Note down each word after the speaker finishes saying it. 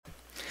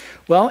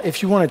Well,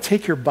 if you want to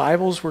take your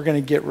Bibles, we're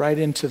going to get right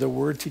into the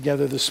Word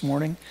together this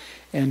morning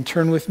and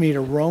turn with me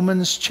to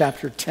Romans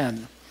chapter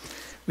 10.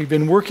 We've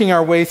been working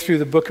our way through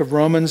the book of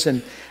Romans,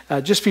 and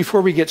just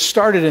before we get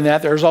started in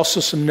that, there's also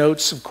some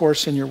notes, of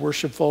course, in your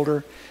worship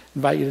folder. I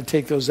invite you to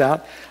take those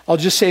out. I'll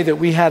just say that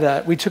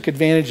we took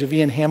advantage of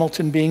Ian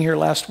Hamilton being here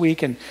last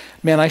week, and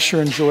man, I sure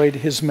enjoyed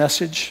his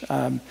message.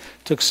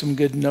 Took some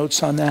good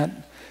notes on that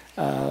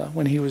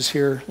when he was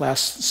here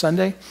last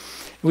Sunday.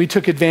 We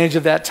took advantage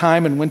of that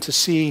time and went to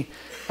see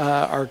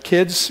our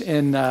kids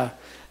in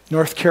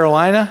North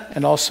Carolina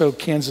and also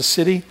Kansas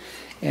City,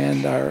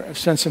 and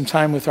spent some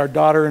time with our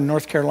daughter in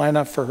North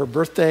Carolina for her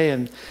birthday,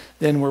 and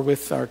then we're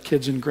with our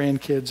kids and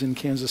grandkids in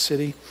Kansas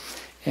City.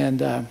 And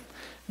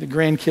the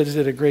grandkids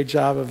did a great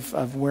job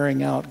of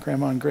wearing out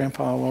Grandma and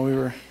Grandpa while we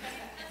were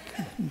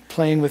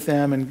playing with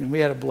them, and we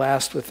had a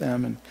blast with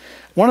them. And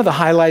one of the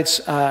highlights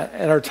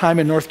at our time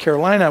in North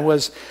Carolina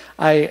was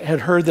I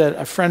had heard that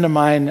a friend of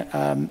mine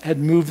had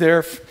moved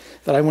there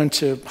that I went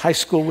to high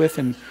school with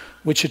in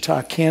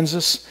Wichita,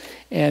 Kansas,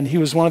 and he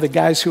was one of the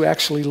guys who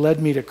actually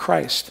led me to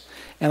Christ.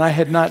 And I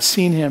had not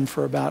seen him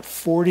for about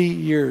 40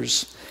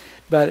 years,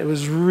 but it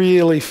was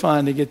really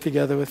fun to get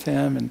together with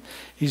him, and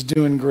he's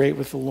doing great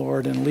with the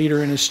Lord and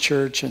leader in his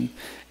church, and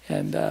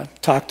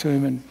talk to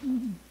him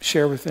and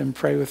share with him,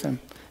 pray with him.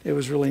 It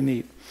was really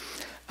neat.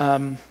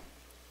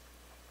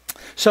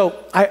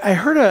 So I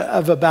heard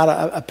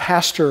about a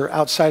pastor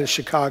outside of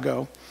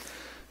Chicago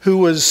who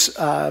was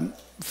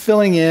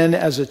filling in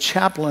as a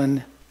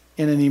chaplain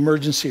in an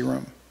emergency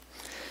room.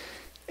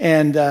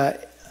 And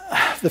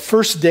the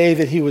first day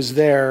that he was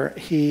there,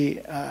 he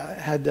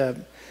had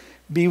to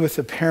be with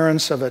the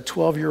parents of a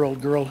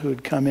 12-year-old girl who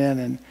had come in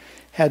and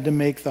had to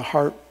make the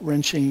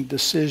heart-wrenching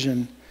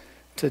decision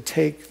to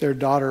take their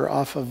daughter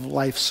off of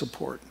life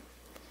support.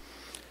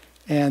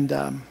 And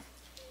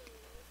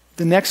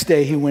the next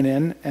day he went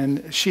in,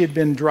 and she had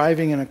been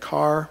driving in a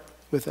car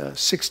with a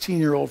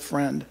 16-year-old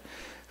friend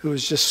who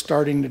was just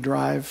starting to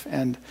drive,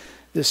 and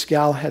this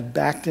gal had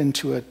backed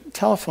into a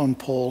telephone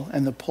pole,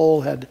 and the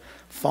pole had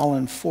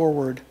fallen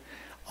forward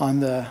on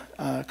the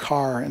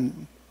car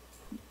and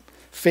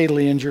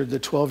fatally injured the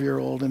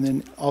 12-year-old, and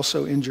then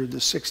also injured the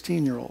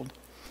 16-year-old.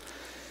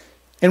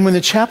 And when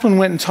the chaplain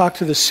went and talked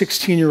to the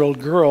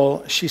 16-year-old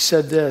girl, she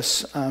said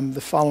this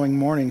the following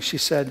morning. She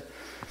said,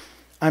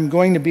 "I'm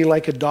going to be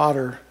like a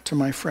daughter to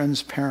my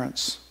friend's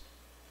parents.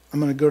 I'm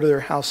going to go to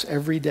their house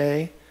every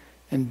day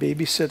and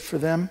babysit for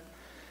them.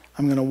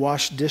 I'm going to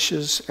wash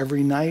dishes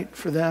every night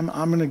for them.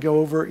 I'm going to go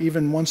over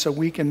even once a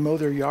week and mow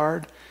their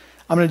yard.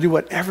 I'm going to do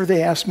whatever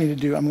they ask me to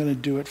do. I'm going to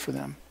do it for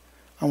them.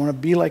 I want to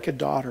be like a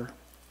daughter."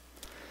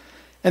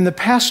 And the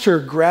pastor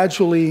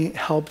gradually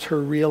helped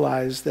her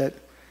realize that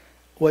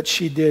what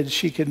she did,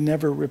 she could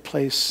never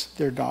replace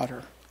their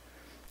daughter,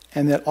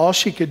 and that all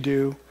she could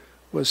do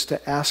was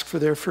to ask for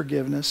their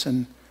forgiveness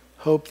and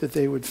hope that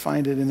they would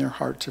find it in their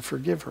heart to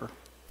forgive her.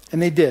 And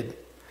they did.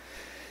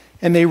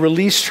 And they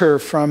released her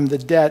from the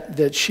debt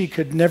that she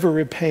could never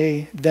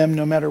repay them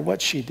no matter what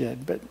she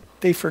did, but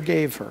they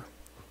forgave her.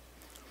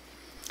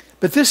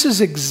 But this is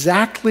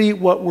exactly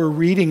what we're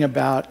reading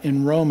about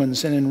in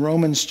Romans, and in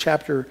Romans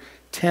chapter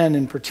 10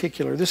 in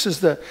particular. This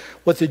is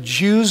what the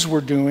Jews were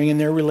doing in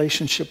their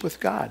relationship with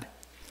God.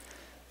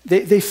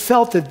 They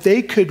felt that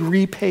they could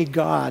repay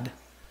God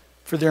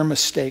for their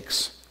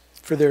mistakes,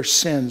 for their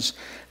sins,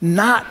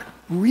 not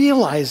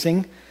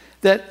realizing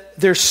that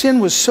their sin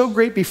was so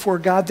great before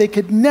God they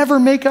could never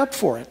make up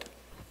for it.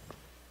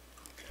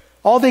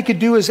 All they could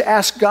do is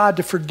ask God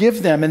to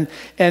forgive them and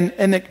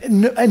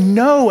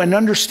know and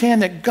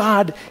understand that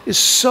God is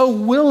so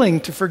willing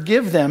to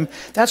forgive them.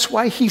 That's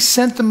why he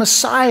sent the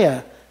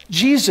Messiah,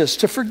 Jesus,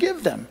 to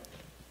forgive them.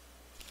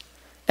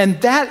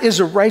 And that is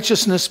a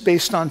righteousness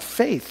based on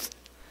faith,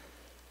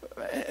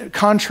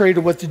 contrary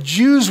to what the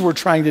Jews were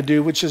trying to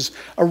do, which is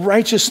a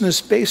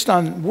righteousness based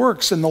on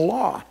works and the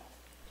law.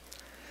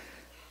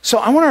 So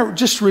I want to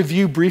just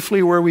review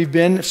briefly where we've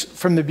been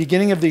from the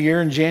beginning of the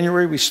year. In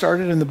January, we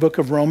started in the book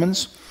of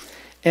Romans.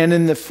 And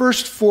in the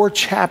first 4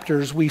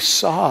 chapters, we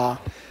saw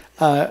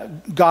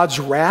God's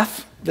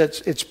wrath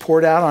that it's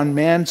poured out on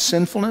man's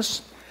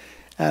sinfulness,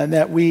 and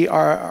that we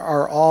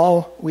have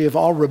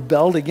all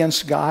rebelled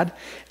against God.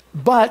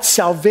 But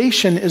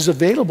salvation is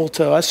available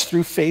to us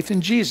through faith in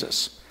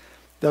Jesus.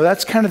 Though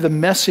that's kind of the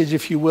message,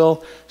 if you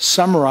will,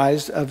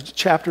 summarized of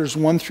chapters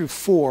 1 through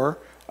 4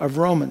 of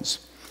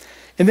Romans.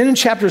 And then in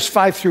chapters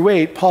 5 through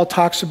 8, Paul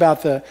talks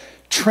about the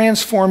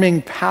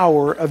transforming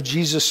power of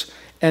Jesus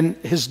and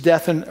his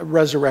death and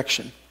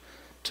resurrection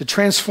to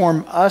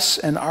transform us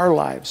and our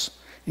lives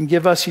and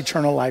give us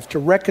eternal life, to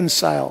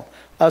reconcile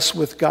us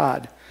with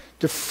God,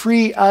 to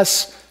free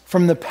us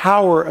from the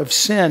power of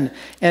sin.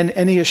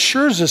 And he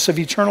assures us of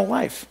eternal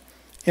life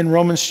in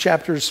Romans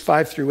chapters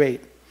 5 through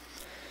 8.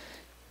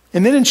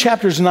 And then in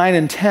chapters 9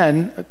 and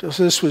 10,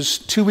 so this was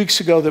 2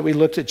 weeks ago that we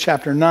looked at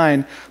chapter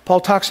 9,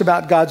 Paul talks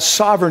about God's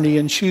sovereignty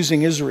in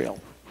choosing Israel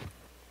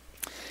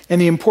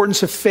and the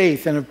importance of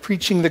faith and of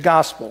preaching the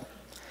gospel.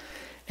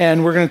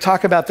 And we're going to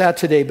talk about that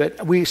today.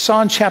 But we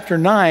saw in chapter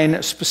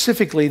 9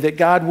 specifically that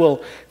God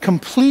will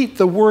complete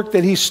the work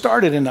that he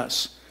started in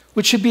us,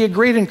 which should be a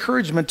great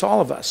encouragement to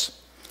all of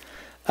us.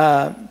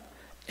 And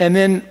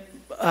then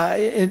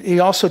he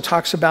also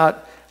talks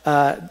about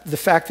the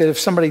fact that if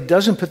somebody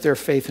doesn't put their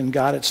faith in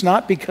God, it's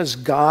not because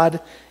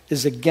God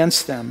is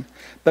against them,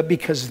 but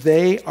because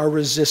they are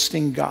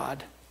resisting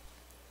God.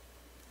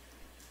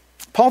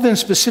 Paul then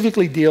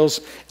specifically deals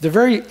at the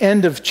very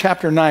end of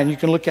chapter 9, you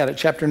can look at it,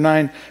 chapter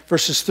 9,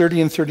 verses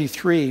 30 and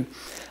 33,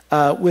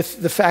 with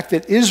the fact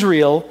that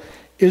Israel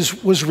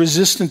was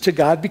resistant to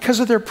God because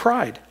of their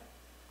pride.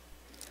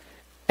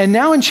 And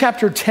now in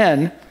chapter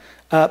 10,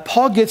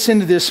 Paul gets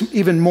into this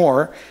even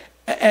more,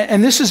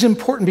 and this is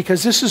important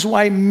because this is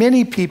why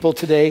many people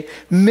today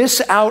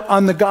miss out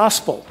on the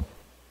gospel.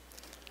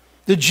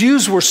 The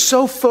Jews were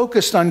so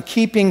focused on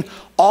keeping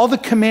all the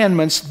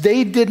commandments,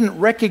 they didn't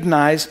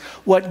recognize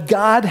what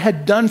God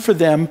had done for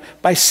them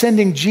by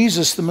sending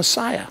Jesus, the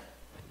Messiah.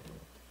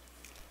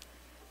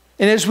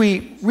 And as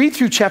we read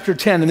through chapter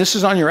 10, and this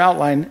is on your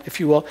outline, if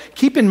you will,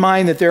 keep in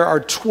mind that there are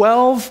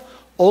 12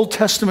 Old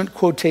Testament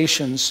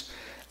quotations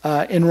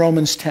in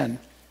Romans 10.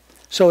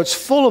 So it's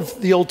full of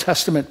the Old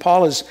Testament.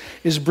 Paul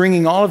is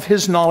bringing all of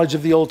his knowledge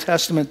of the Old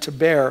Testament to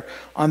bear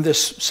on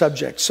this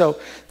subject. So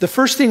the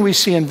first thing we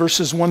see in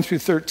verses 1 through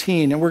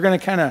 13, and we're going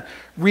to kind of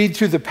read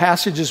through the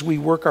passage as we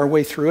work our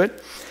way through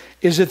it,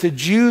 is that the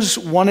Jews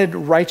wanted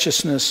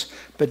righteousness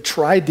but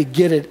tried to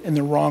get it in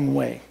the wrong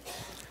way.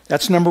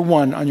 That's number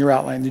one on your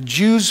outline. The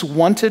Jews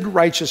wanted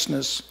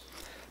righteousness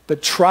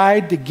but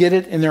tried to get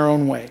it in their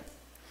own way.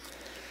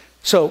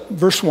 So,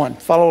 verse 1,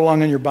 follow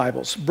along in your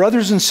Bibles.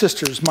 Brothers and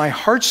sisters, my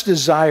heart's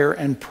desire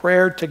and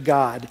prayer to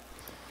God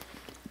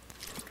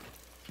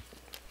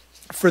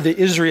for the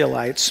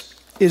Israelites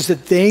is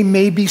that they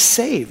may be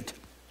saved.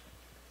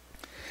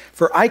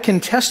 For I can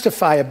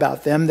testify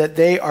about them that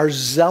they are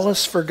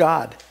zealous for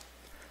God,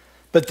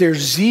 but their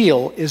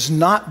zeal is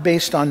not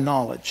based on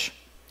knowledge,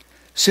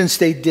 since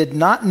they did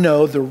not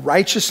know the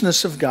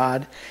righteousness of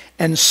God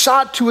and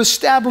sought to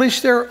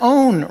establish their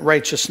own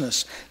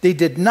righteousness. They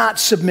did not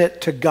submit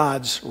to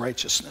God's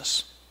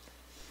righteousness.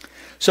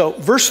 So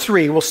verse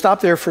 3, we'll stop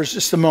there for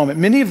just a moment.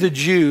 Many of the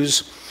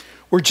Jews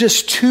were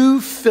just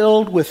too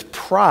filled with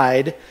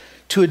pride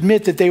to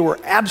admit that they were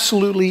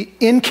absolutely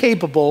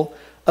incapable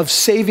of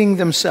saving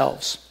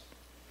themselves.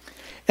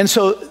 And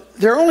so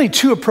there are only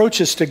two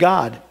approaches to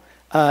God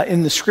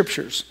in the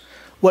scriptures.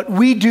 What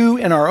we do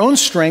in our own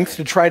strength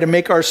to try to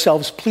make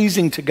ourselves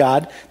pleasing to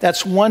God,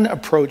 that's one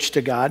approach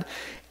to God.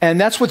 And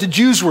that's what the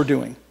Jews were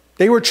doing.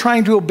 They were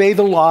trying to obey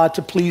the law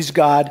to please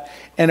God,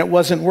 and it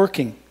wasn't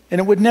working. And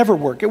it would never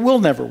work. It will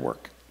never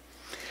work.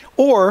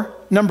 Or,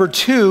 number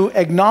two,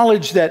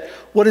 acknowledge that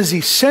what is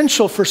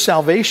essential for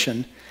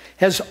salvation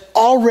has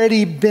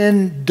already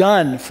been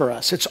done for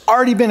us. It's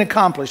already been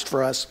accomplished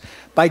for us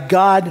by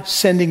God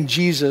sending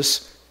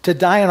Jesus to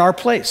die in our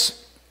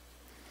place.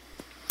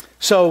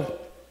 So,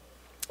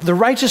 the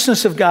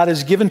righteousness of God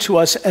is given to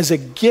us as a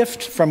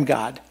gift from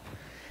God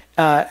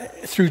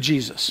through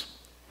Jesus.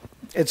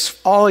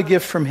 It's all a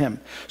gift from him.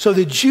 So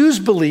the Jews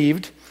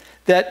believed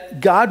that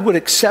God would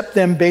accept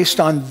them based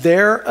on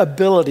their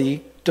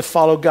ability to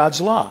follow God's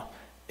law,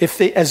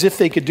 as if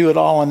they could do it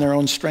all on their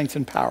own strength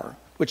and power,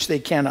 which they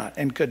cannot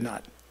and could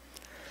not.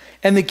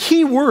 And the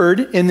key word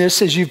in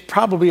this, as you've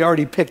probably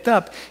already picked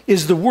up,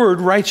 is the word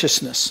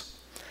righteousness.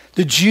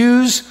 The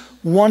Jews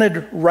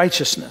wanted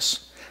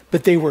righteousness,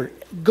 but they were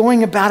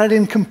going about it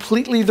in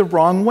completely the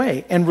wrong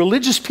way. And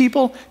religious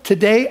people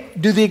today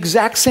do the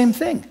exact same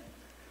thing.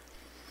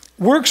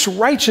 Works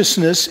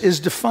righteousness is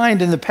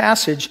defined in the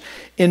passage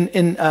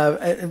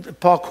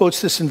Paul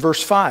quotes this in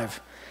verse 5.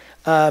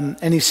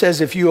 And he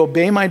says, if you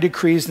obey my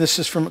decrees, this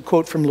is from a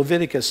quote from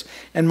Leviticus,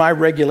 and my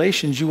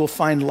regulations, you will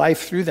find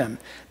life through them.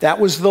 That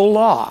was the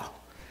law.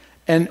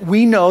 And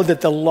we know that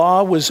the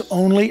law was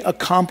only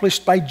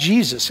accomplished by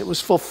Jesus. It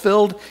was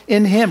fulfilled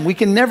in him. We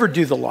can never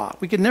do the law.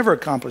 We can never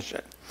accomplish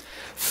it.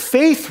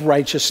 Faith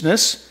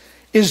righteousness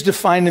is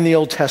defined in the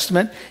Old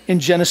Testament in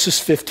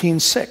Genesis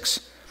 15:6.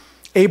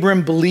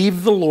 Abram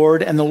believed the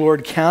Lord, and the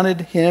Lord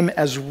counted him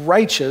as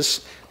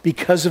righteous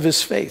because of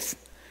his faith.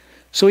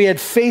 So he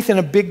had faith in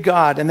a big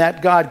God, and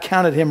that God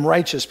counted him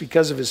righteous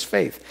because of his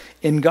faith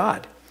in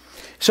God.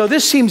 So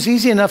this seems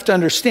easy enough to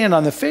understand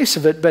on the face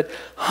of it, but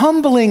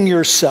humbling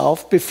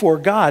yourself before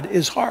God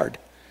is hard.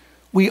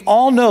 We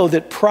all know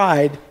that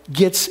pride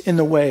gets in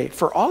the way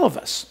for all of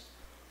us.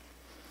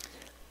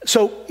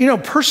 So,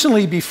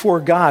 personally before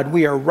God,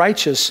 we are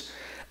righteous,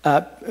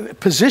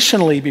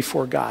 positionally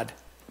before God,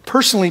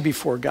 personally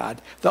before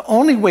God. The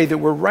only way that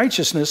we're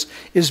righteousness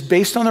is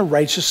based on the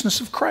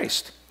righteousness of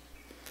Christ.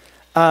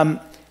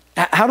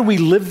 How do we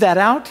live that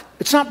out?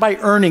 It's not by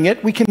earning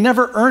it. We can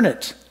never earn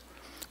it.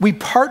 We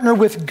partner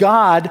with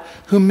God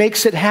who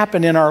makes it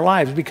happen in our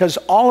lives, because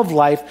all of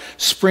life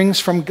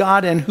springs from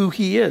God and who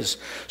he is.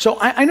 So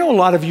I know a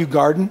lot of you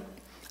garden.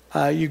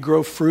 You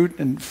grow fruits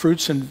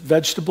and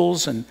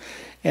vegetables, and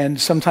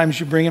And sometimes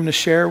you bring them to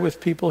share with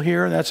people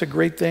here, and that's a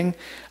great thing.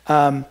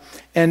 But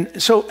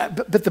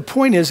the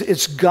point is,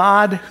 it's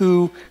God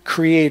who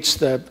creates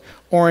the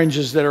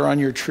oranges that are on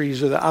your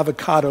trees, or the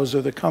avocados,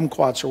 or the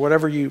kumquats, or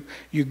whatever you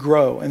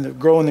grow in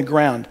the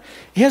ground.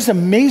 He has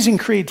amazing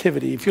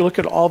creativity. If you look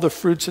at all the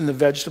fruits and the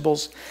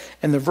vegetables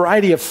and the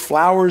variety of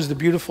flowers, the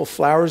beautiful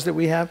flowers that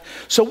we have.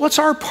 So what's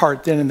our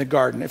part then in the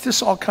garden, if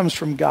this all comes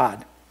from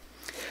God?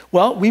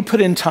 Well, we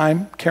put in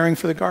time caring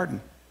for the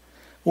garden.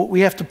 Well,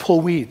 we have to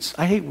pull weeds.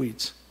 I hate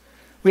weeds.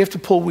 We have to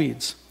pull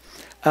weeds.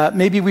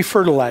 Maybe we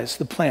fertilize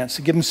the plants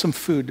to give them some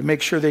food to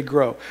make sure they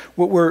grow.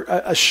 We're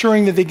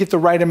assuring that they get the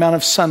right amount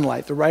of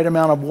sunlight, the right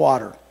amount of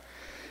water.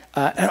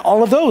 And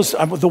all of those,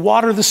 the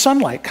water, the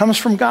sunlight, comes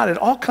from God. It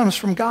all comes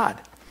from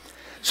God.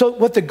 So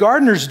what the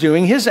gardener's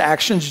doing, his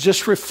actions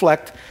just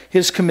reflect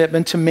his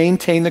commitment to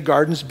maintain the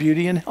garden's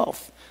beauty and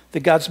health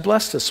that God's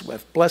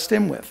blessed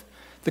him with,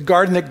 the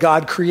garden that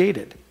God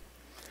created.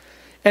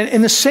 And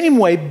in the same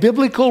way,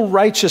 biblical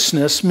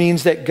righteousness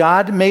means that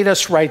God made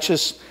us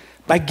righteous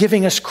by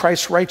giving us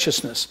Christ's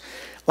righteousness,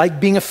 like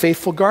being a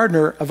faithful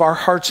gardener of our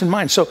hearts and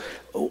minds. So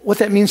what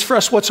that means for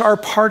us, what's our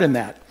part in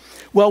that?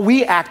 Well,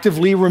 we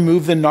actively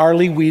remove the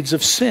gnarly weeds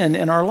of sin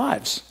in our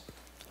lives.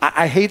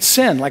 I hate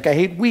sin like I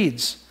hate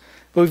weeds,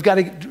 but we've got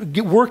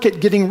to work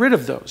at getting rid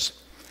of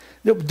those.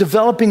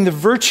 Developing the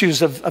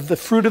virtues of the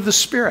fruit of the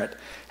Spirit.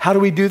 How do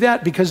we do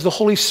that? Because the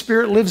Holy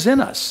Spirit lives in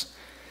us.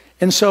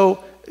 And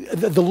so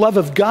the love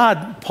of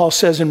God, Paul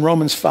says in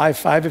Romans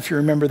 5:5, if you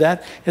remember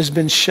that, has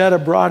been shed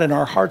abroad in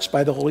our hearts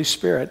by the Holy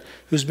Spirit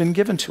who's been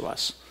given to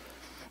us.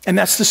 And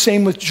that's the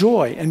same with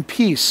joy and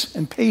peace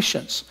and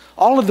patience.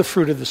 All of the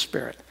fruit of the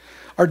Spirit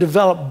are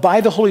developed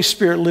by the Holy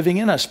Spirit living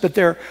in us. But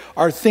there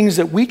are things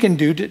that we can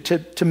do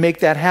to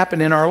make that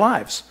happen in our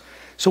lives.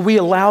 So we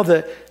allow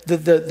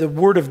the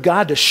Word of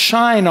God to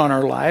shine on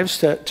our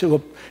lives.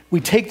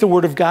 We take the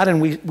Word of God and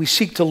we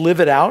seek to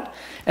live it out,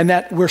 and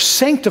that we're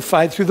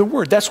sanctified through the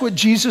Word. That's what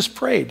Jesus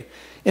prayed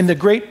in the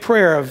great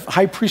prayer of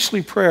high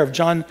priestly prayer of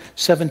John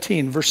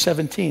 17, verse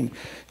 17.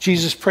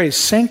 Jesus prays,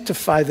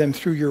 sanctify them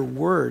through your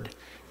Word.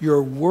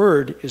 Your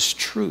Word is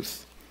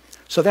truth.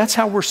 So that's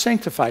how we're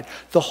sanctified.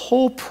 The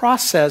whole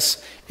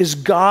process is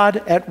God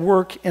at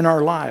work in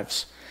our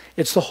lives.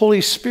 It's the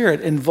Holy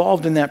Spirit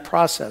involved in that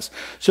process.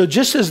 So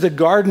just as the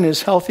garden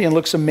is healthy and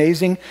looks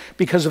amazing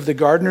because of the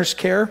gardener's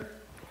care,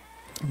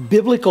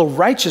 biblical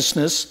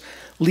righteousness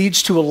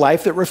leads to a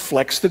life that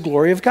reflects the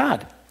glory of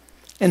God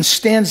and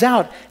stands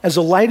out as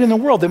a light in the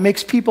world that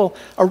make people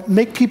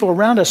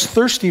around us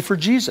thirsty for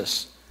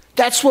Jesus.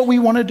 That's what we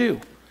want to do.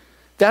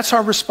 That's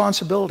our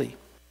responsibility.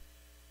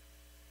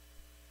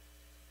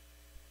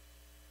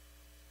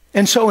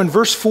 And so in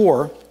verse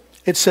 4,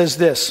 it says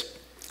this,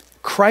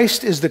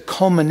 Christ is the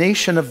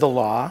culmination of the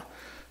law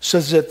so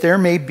that there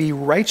may be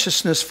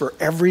righteousness for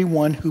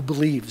everyone who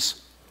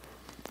believes.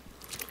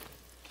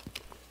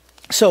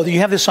 So you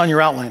have this on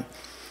your outline.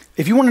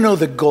 If you want to know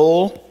the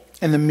goal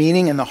and the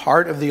meaning and the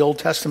heart of the Old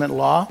Testament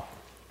law,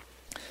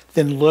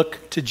 then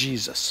look to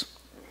Jesus.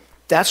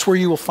 That's where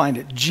you will find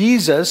it.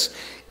 Jesus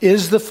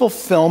is the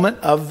fulfillment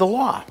of the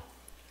law.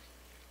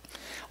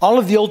 All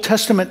of the Old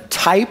Testament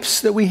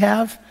types that we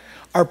have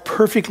are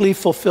perfectly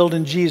fulfilled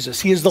in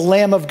Jesus. He is the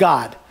Lamb of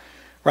God,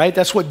 right?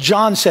 That's what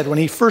John said when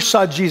he first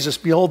saw Jesus.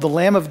 Behold, the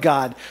Lamb of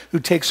God who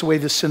takes away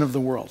the sin of the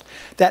world.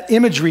 That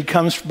imagery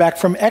comes back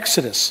from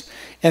Exodus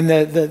and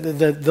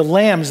the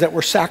lambs that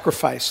were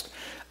sacrificed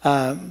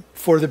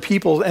for the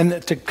people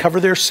and to cover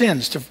their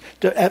sins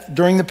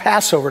during the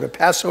Passover, to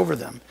pass over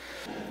them.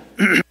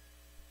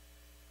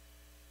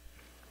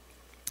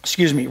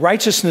 Excuse me.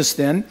 Righteousness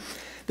then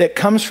that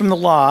comes from the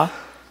law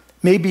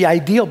may be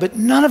ideal, but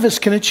none of us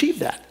can achieve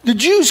that. The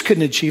Jews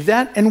couldn't achieve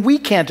that, and we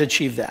can't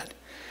achieve that.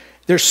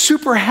 There's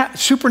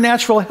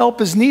supernatural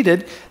help is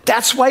needed.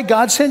 That's why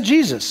God sent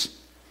Jesus.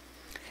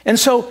 And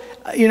so,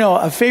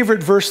 a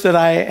favorite verse that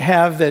I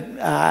have that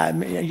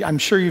I'm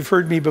sure you've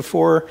heard me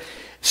before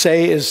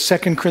say is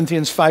 2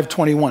 Corinthians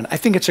 5:21. I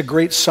think it's a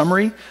great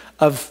summary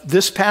of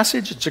this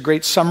passage. It's a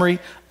great summary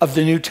of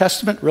the New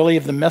Testament, really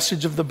of the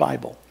message of the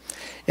Bible.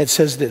 It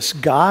says this,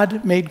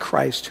 God made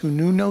Christ, who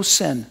knew no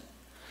sin,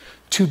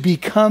 to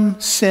become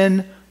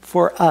sin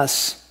for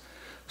us,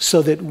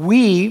 so that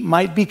we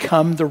might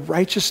become the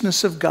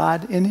righteousness of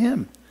God in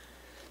him.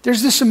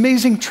 There's this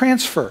amazing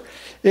transfer.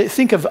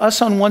 Think of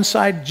us on one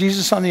side,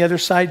 Jesus on the other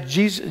side.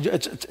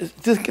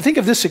 Think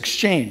of this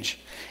exchange.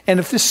 And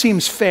if this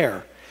seems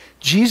fair,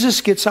 Jesus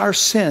gets our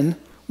sin,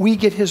 we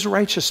get his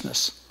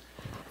righteousness.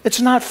 It's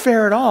not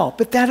fair at all,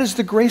 but that is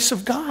the grace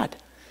of God.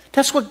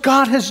 That's what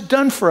God has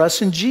done for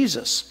us in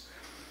Jesus.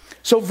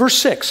 So verse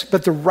 6,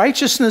 but the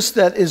righteousness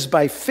that is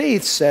by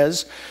faith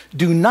says,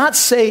 do not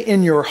say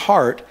in your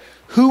heart,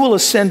 who will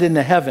ascend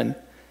into heaven,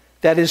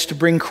 that is to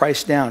bring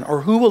Christ down,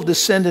 or who will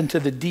descend into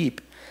the deep,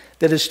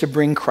 that is to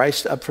bring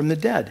Christ up from the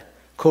dead.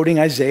 Quoting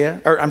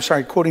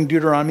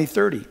Deuteronomy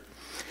 30.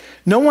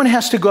 No one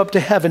has to go up to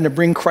heaven to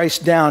bring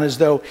Christ down as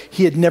though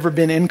he had never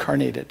been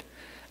incarnated.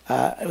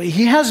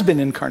 He has been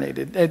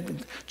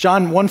incarnated.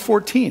 John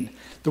 1:14,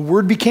 the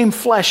Word became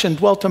flesh and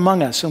dwelt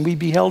among us, and we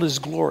beheld his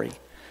glory.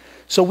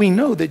 So we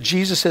know that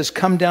Jesus has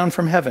come down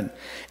from heaven,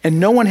 and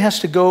no one has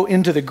to go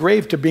into the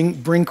grave to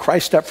bring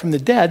Christ up from the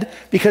dead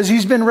because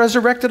he's been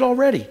resurrected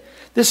already.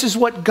 This is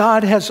what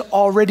God has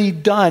already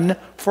done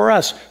for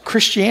us.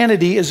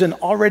 Christianity is an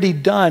already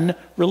done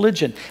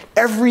religion.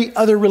 Every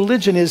other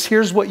religion is,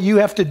 here's what you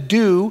have to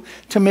do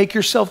to make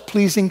yourself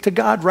pleasing to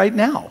God right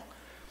now.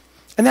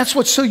 And that's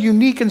what's so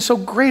unique and so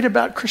great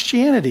about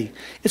Christianity.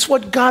 It's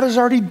what God has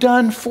already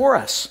done for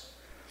us.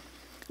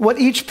 What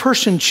each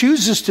person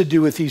chooses to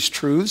do with these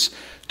truths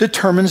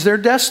determines their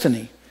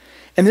destiny.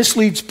 And this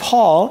leads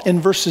Paul in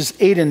verses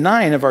 8 and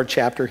 9 of our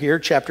chapter here,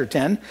 chapter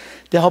 10,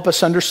 to help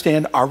us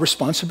understand our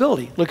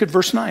responsibility. Look at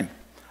verse 9.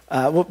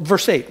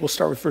 Verse 8, we'll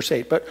start with verse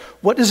 8. But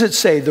what does it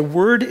say? The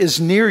word is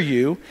near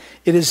you.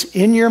 It is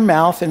in your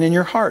mouth and in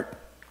your heart.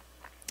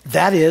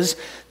 That is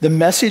the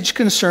message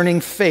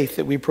concerning faith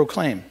that we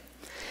proclaim.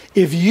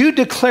 If you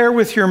declare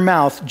with your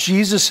mouth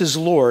Jesus is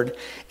Lord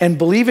and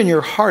believe in your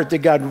heart that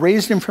God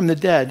raised him from the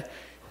dead,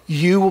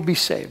 you will be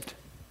saved.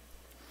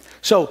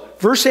 So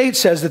verse 8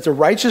 says that the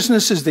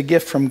righteousness is the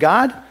gift from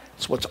God.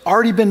 It's what's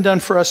already been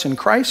done for us in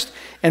Christ.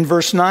 And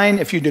verse 9,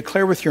 if you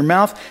declare with your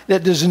mouth,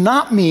 that does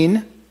not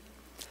mean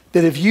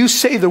that if you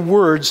say the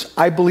words,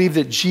 I believe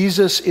that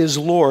Jesus is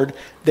Lord,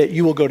 that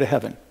you will go to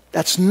heaven.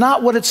 That's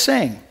not what it's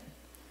saying.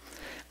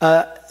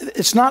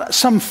 It's not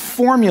some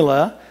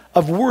formula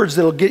of words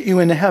that'll get you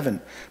into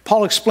heaven.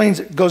 Paul explains,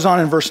 it goes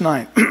on in verse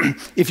 9.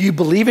 If you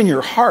believe in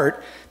your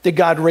heart that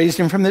God raised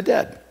him from the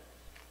dead.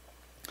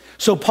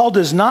 So Paul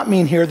does not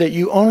mean here that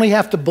you only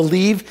have to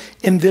believe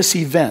in this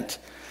event.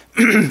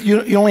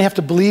 You only have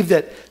to believe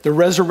that the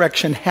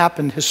resurrection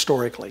happened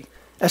historically.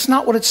 That's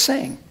not what it's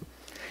saying.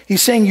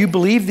 He's saying you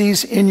believe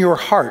these in your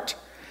heart.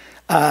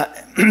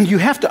 You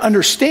have to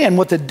understand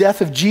what the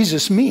death of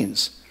Jesus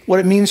means, what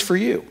it means for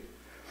you.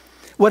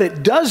 What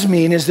it does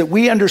mean is that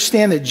we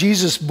understand that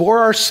Jesus bore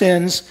our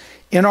sins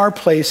in our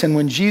place, and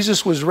when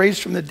Jesus was raised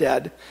from the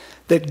dead,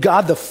 that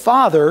God the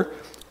Father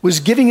was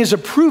giving his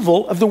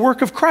approval of the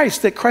work of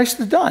Christ, that Christ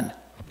had done.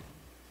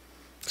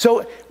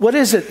 So what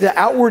is it? The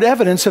outward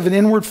evidence of an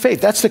inward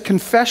faith. That's the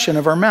confession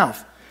of our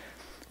mouth.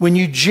 When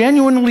you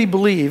genuinely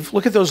believe,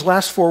 look at those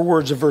last 4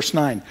 words of verse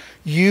 9,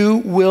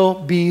 you will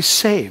be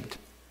saved.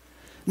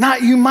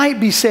 Not you might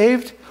be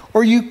saved,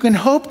 or you can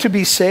hope to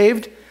be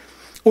saved,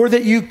 or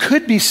that you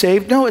could be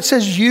saved. No, it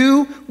says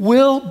you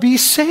will be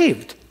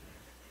saved.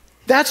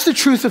 That's the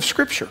truth of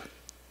Scripture.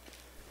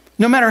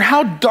 No matter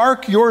how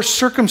dark your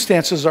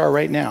circumstances are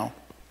right now,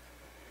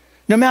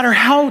 no matter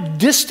how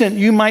distant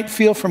you might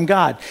feel from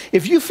God.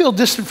 If you feel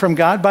distant from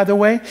God, by the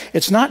way,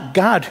 it's not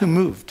God who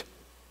moved.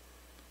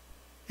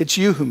 It's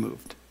you who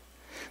moved.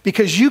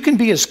 Because you can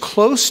be as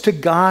close to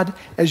God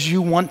as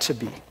you want to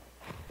be.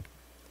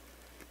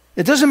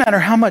 It doesn't matter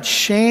how much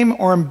shame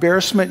or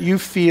embarrassment you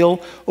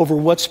feel over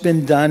what's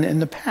been done in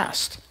the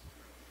past.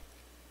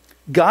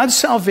 God's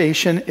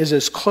salvation is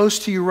as close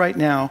to you right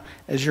now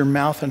as your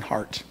mouth and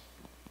heart.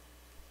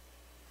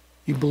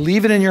 You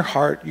believe it in your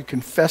heart, you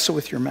confess it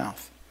with your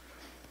mouth.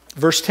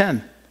 Verse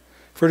 10,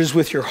 for it is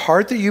with your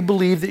heart that you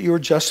believe that you are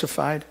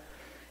justified,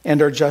 and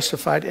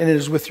it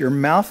is with your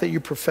mouth that you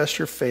profess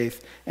your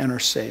faith and are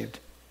saved.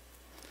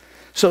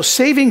 So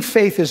saving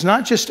faith is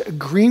not just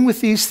agreeing with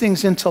these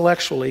things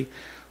intellectually.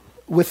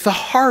 With the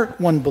heart,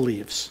 one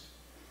believes.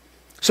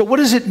 So what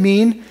does it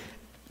mean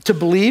to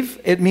believe?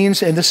 It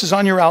means, and this is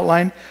on your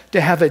outline, to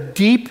have a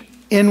deep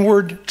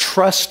inward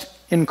trust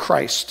in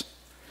Christ.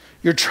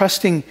 You're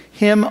trusting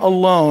him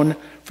alone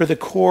for the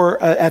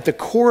core, at the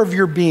core of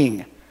your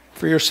being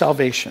for your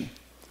salvation.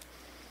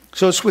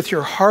 So it's with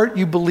your heart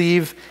you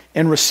believe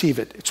and receive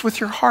it. It's with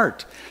your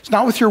heart. It's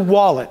not with your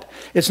wallet.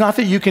 It's not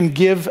that you can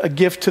give a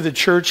gift to the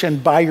church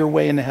and buy your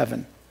way into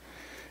heaven.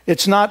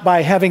 It's not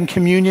by having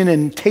communion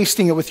and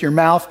tasting it with your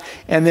mouth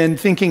and then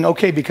thinking,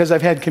 okay, because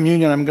I've had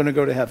communion, I'm going to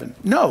go to heaven.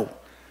 No.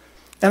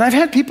 And I've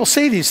had people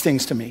say these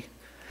things to me.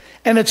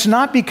 And it's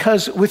not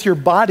because with your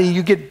body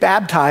you get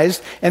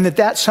baptized and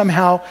that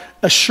somehow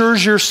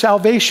assures your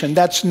salvation.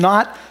 That's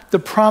not the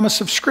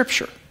promise of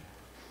Scripture.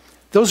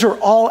 Those are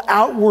all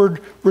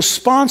outward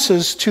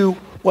responses to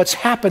what's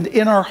happened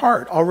in our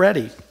heart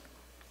already.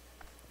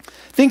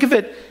 Think of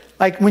it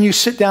like when you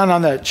sit down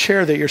on the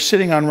chair that you're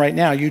sitting on right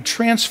now, you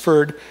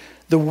transferred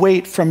the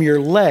weight from your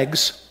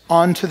legs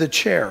onto the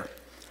chair.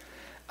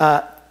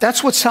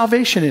 That's what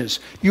salvation is.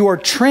 You are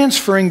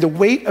transferring the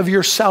weight of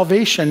your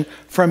salvation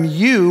from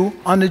you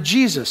onto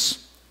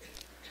Jesus.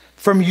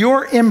 From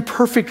your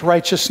imperfect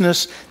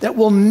righteousness that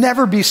will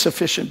never be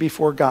sufficient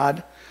before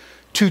God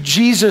to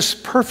Jesus'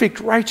 perfect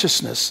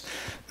righteousness,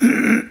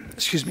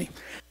 excuse me,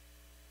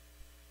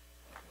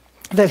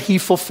 that he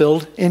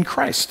fulfilled in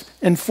Christ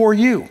and for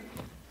you.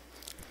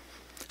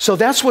 So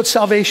that's what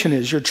salvation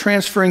is. You're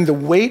transferring the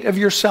weight of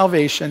your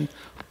salvation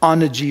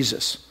onto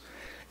Jesus.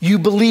 You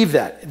believe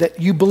that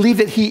you believe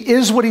that he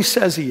is what he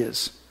says he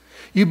is.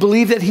 You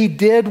believe that he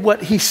did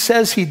what he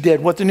says he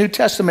did, what the New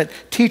Testament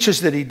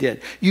teaches that he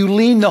did. You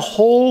lean the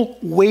whole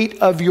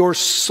weight of your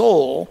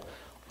soul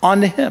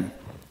onto him.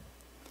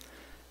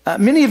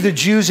 Many of the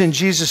Jews in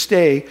Jesus'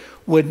 day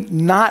would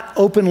not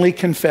openly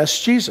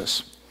confess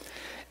Jesus.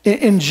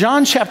 In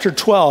John chapter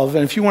 12,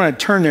 and if you want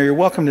to turn there, you're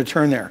welcome to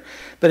turn there.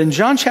 But in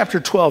John chapter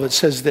 12, it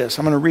says this.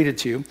 I'm going to read it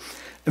to you.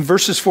 In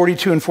verses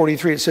 42 and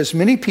 43, it says,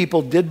 many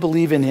people did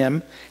believe in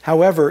him,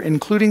 however,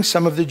 including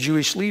some of the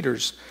Jewish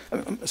leaders.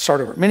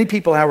 Start over. Many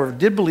people, however,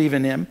 did believe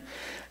in him,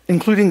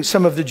 including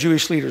some of the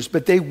Jewish leaders,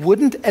 but they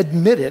wouldn't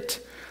admit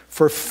it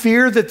for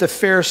fear that the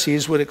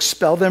Pharisees would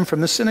expel them from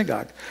the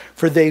synagogue,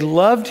 for they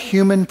loved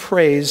human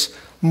praise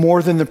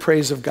more than the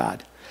praise of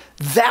God.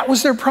 That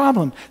was their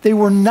problem. They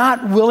were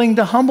not willing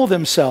to humble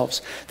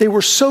themselves. They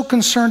were so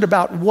concerned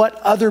about what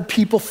other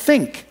people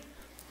think.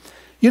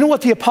 You know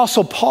what the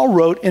Apostle Paul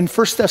wrote in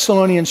 1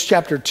 Thessalonians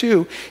chapter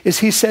 2 is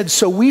he said,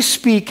 so we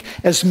speak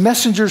as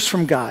messengers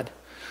from God.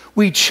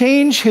 We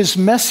change his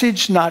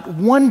message not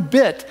one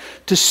bit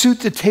to suit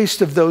the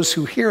taste of those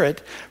who hear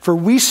it, for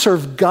we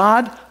serve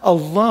God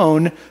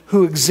alone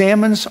who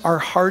examines our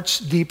heart's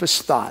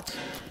deepest thoughts.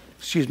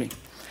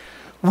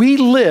 We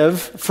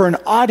live for an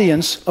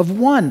audience of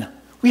one.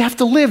 We have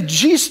to live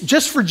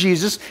just for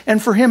Jesus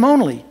and for him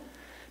only,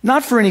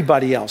 not for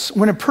anybody else.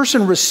 When a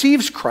person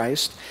receives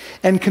Christ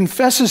and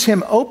confesses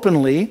him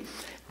openly,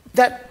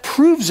 that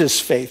proves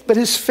his faith, but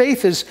his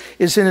faith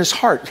is in his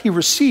heart. He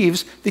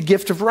receives the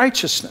gift of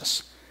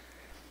righteousness.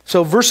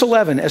 So verse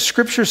 11, as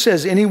scripture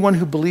says, anyone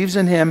who believes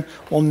in him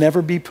will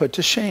never be put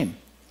to shame.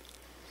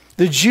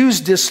 The Jews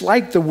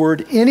disliked the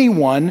word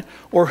anyone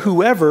or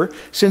whoever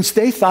since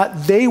they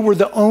thought they were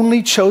the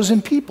only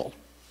chosen people.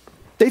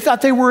 They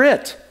thought they were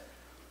it.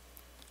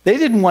 They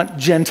didn't want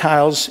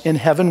Gentiles in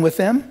heaven with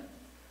them.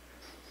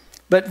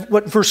 But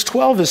what verse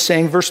 12 is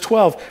saying, verse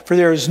 12, for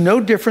there is no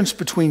difference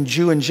between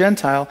Jew and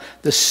Gentile.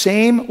 The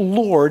same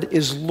Lord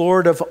is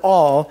Lord of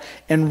all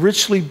and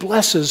richly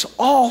blesses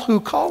all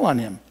who call on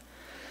him.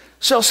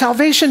 So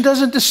salvation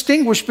doesn't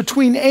distinguish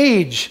between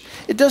age.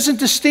 It doesn't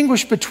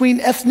distinguish between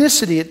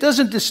ethnicity. It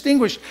doesn't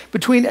distinguish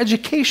between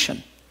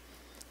education.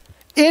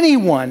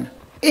 Anyone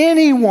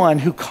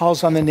who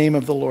calls on the name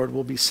of the Lord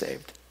will be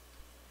saved.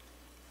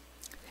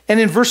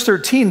 And in verse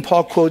 13,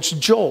 Paul quotes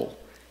Joel.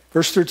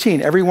 Verse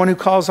 13, everyone who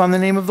calls on the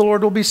name of the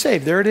Lord will be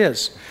saved. There it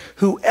is.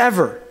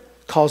 Whoever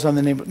calls on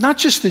the name of, not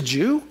just the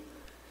Jew,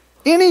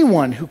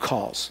 anyone who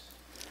calls.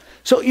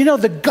 So,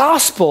 the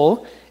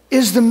gospel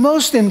is the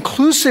most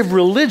inclusive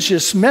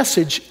religious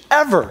message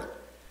ever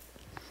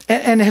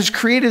and has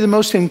created the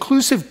most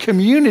inclusive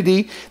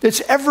community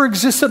that's ever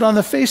existed on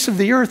the face of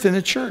the earth in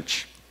the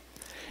church.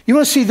 You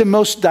want to see the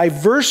most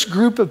diverse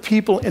group of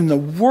people in the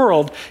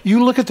world,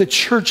 you look at the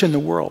church in the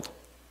world.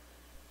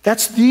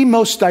 That's the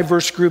most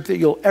diverse group that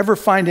you'll ever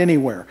find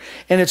anywhere.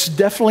 And it's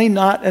definitely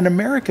not an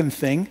American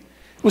thing.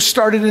 It was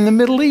started in the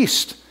Middle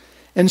East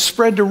and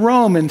spread to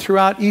Rome and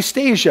throughout East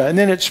Asia. And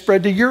then it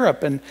spread to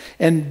Europe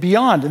and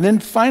beyond. And then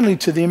finally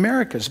to the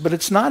Americas. But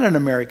it's not an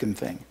American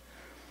thing.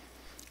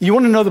 You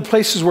want to know the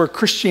places where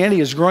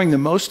Christianity is growing the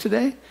most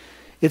today?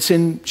 It's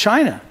in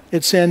China.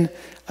 It's in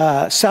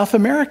South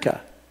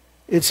America.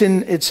 It's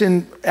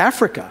in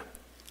Africa.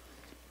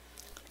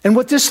 And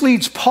what this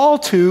leads Paul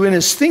to in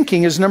his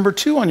thinking is number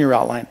 2 on your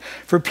outline.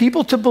 For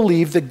people to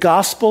believe, the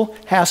gospel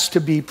has to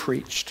be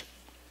preached.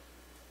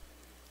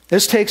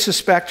 This takes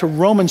us back to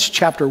Romans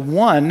chapter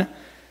 1,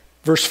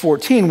 verse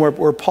 14,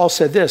 where Paul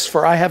said this,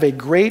 for I have a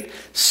great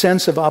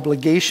sense of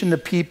obligation to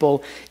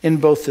people in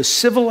both the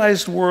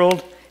civilized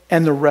world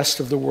and the rest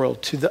of the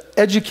world, to the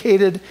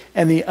educated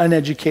and the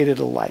uneducated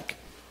alike.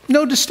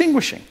 No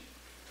distinguishing.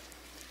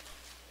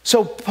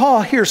 So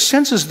Paul here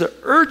senses the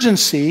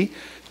urgency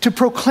to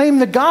proclaim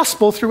the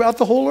gospel throughout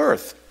the whole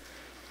earth.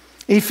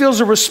 He feels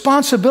a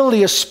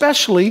responsibility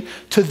especially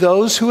to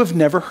those who have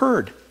never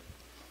heard.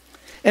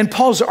 And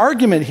Paul's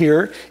argument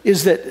here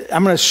is that,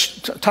 I'm going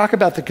to talk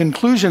about the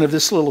conclusion of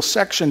this little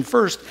section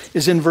first,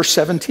 is in verse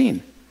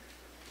 17.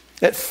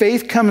 That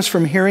faith comes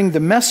from hearing the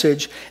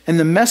message, and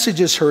the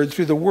message is heard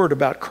through the word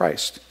about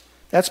Christ.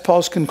 That's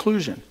Paul's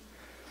conclusion.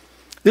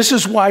 This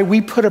is why we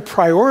put a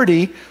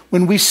priority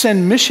when we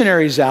send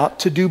missionaries out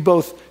to do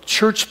both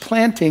church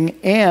planting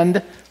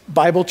and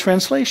Bible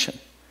translation.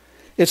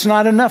 It's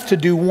not enough to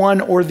do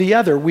one or the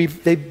other.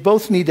 They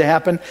both need to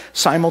happen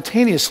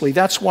simultaneously.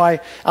 That's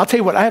why, I'll tell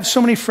you what, I have so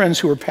many friends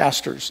who are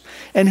pastors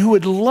and who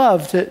would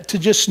love to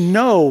just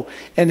know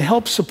and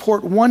help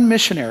support one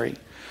missionary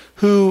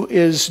who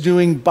is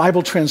doing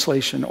Bible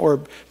translation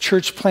or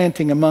church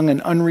planting among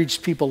an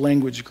unreached people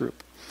language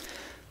group.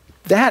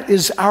 That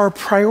is our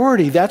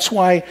priority. That's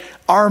why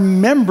our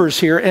members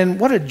here, and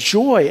what a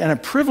joy and a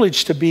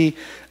privilege to be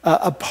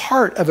a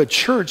part of a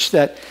church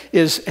that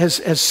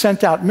has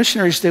sent out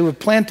missionaries. They have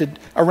planted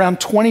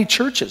around 20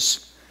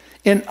 churches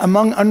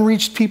among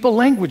unreached people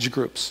language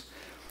groups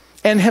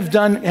and have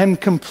done and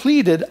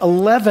completed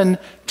 11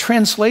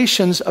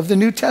 translations of the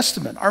New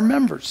Testament, our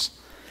members.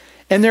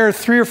 And there are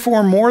 3 or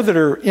 4 more that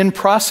are in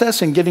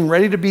process and getting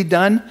ready to be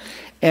done,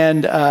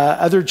 and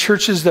other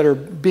churches that are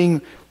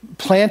being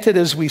planted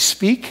as we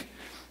speak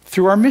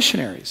through our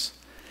missionaries.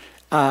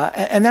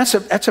 And that's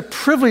a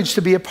privilege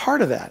to be a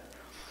part of that.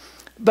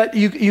 But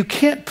you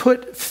can't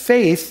put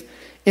faith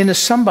into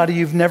somebody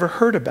you've never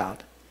heard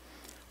about.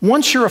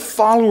 Once you're a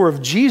follower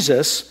of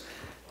Jesus,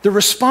 the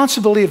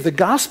responsibility of the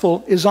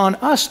gospel is on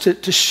us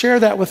to share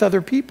that with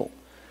other people.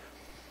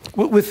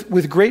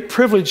 With great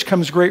privilege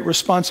comes great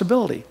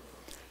responsibility.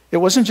 It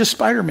wasn't just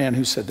Spider-Man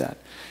who said that.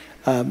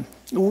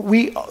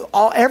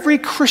 Every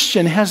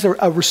Christian has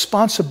a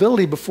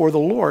responsibility before the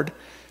Lord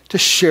to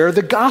share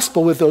the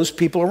gospel with those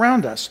people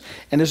around us.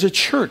 And as a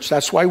church,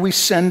 that's why we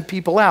send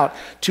people out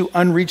to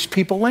unreached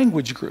people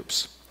language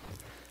groups.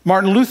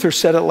 Martin Luther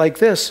said it like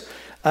this.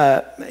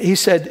 He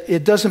said,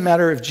 it doesn't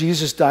matter if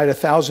Jesus died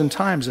 1,000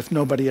 times if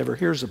nobody ever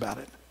hears about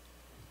it.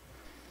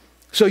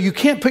 So you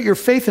can't put your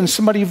faith in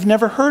somebody you've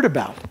never heard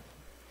about.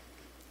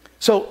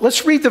 So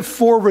let's read the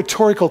 4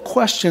 rhetorical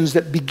questions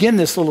that begin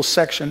this little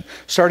section,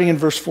 starting in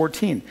verse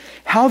 14.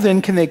 How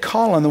then can they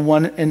call on the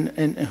one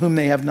in whom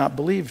they have not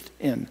believed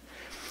in?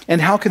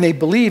 And how can they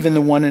believe in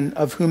the one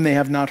of whom they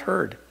have not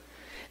heard?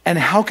 And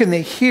how can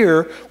they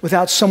hear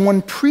without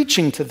someone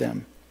preaching to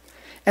them?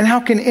 And how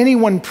can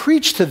anyone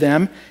preach to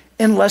them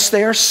unless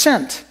they are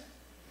sent?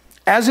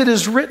 As it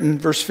is written,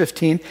 verse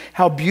 15,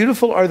 how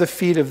beautiful are the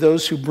feet of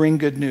those who bring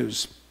good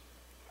news.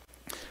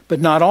 But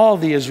not all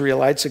the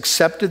Israelites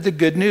accepted the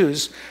good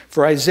news,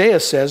 for Isaiah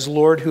says,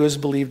 Lord, who has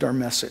believed our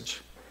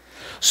message?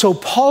 So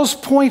Paul's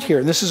point here,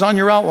 and this is on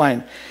your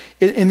outline,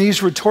 in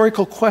these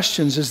rhetorical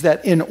questions is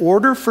that in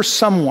order for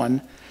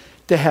someone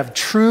to have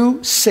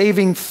true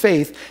saving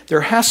faith,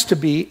 there has to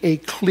be a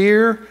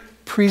clear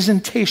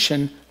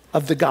presentation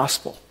of the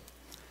gospel.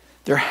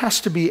 There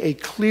has to be a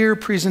clear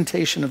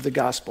presentation of the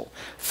gospel.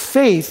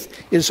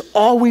 Faith is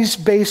always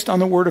based on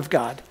the Word of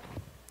God.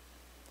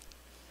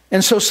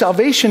 And so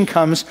salvation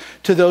comes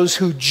to those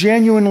who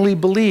genuinely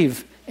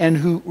believe and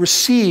who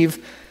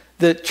receive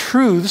the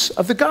truths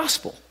of the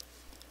gospel.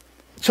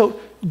 So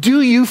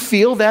do you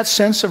feel that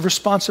sense of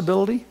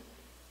responsibility?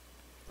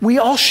 We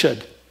all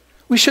should.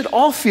 We should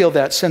all feel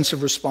that sense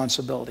of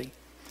responsibility.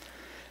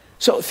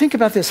 So think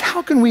about this.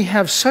 How can we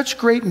have such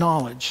great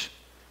knowledge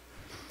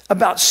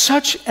about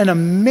such an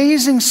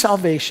amazing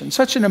salvation,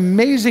 such an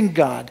amazing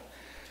God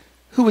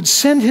who would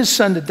send his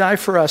son to die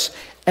for us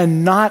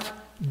and not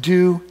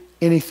do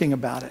anything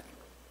about it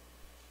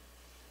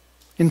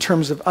in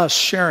terms of us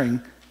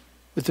sharing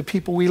with the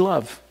people we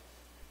love,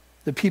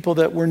 the people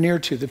that we're near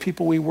to, the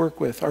people we work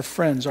with, our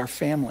friends, our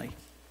family?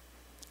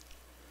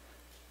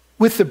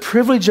 With the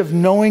privilege of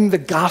knowing the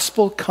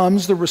gospel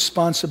comes the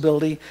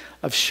responsibility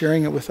of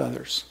sharing it with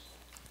others.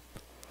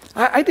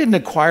 I didn't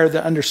acquire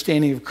the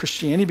understanding of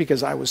Christianity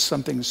because I was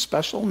something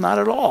special. Not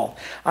at all.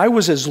 I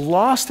was as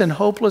lost and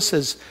hopeless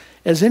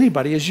as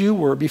anybody, as you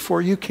were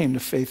before you came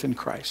to faith in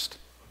Christ.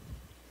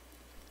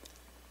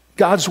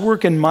 God's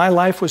work in my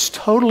life was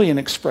totally an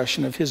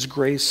expression of his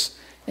grace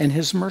and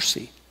his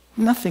mercy.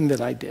 Nothing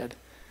that I did.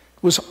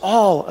 It was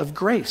all of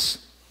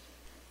grace.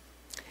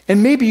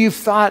 And maybe you've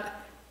thought,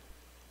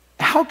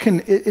 how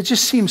can it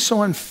just seems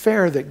so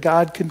unfair that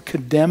God can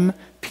condemn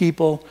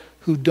people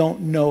who don't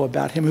know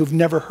about him, who've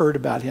never heard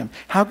about him?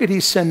 How could he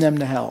send them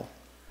to hell?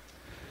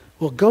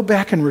 Well, go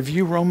back and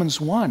review Romans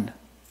 1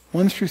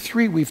 through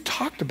 3. We've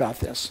talked about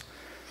this.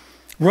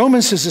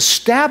 Romans has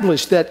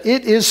established that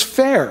it is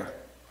fair.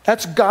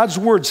 That's God's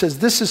word, says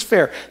this is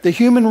fair. The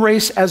human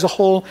race as a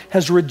whole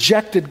has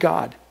rejected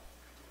God.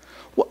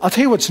 Well, I'll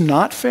tell you what's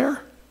not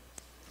fair.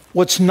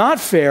 What's not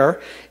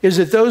fair is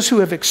that those who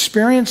have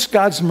experienced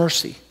God's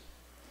mercy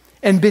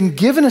and been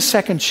given a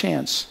second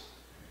chance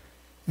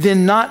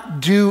then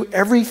not do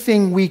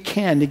everything we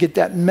can to get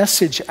that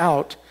message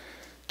out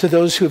to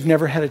those who have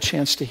never had a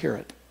chance to hear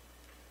it.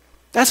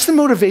 That's the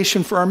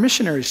motivation for our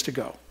missionaries to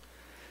go.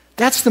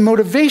 That's the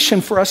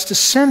motivation for us to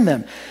send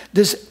them.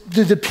 Do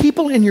the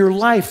people in your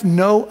life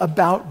know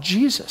about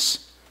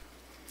Jesus?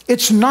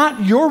 It's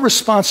not your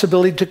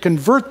responsibility to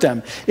convert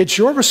them. It's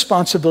your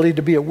responsibility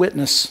to be a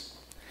witness.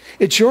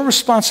 It's your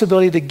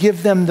responsibility to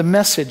give them the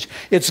message.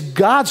 It's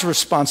God's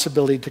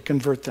responsibility to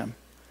convert them.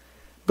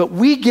 But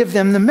we give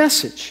them the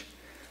message.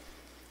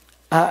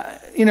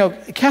 Kathy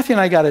and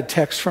I got a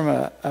text from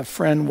a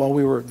friend while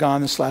we were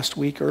gone this last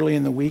week, early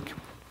in the week.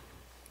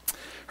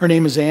 Her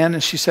name is Ann,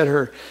 and she said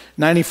her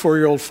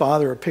 94-year-old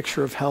father, a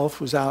picture of health,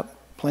 was out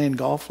playing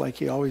golf like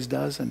he always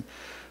does. And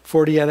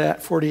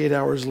 48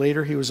 hours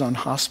later, he was on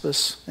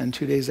hospice, and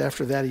 2 days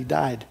after that, he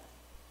died.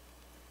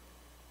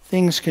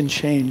 Things can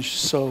change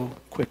so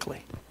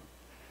quickly.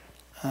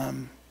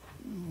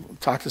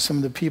 Talk to some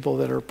of the people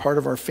that are part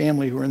of our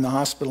family who are in the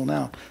hospital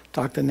now.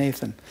 Talk to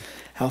Nathan,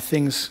 how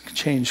things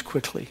change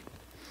quickly.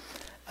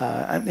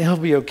 And he'll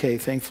be okay,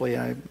 thankfully.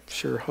 I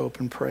sure hope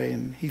and pray,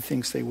 and he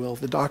thinks they will.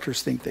 The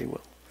doctors think they will.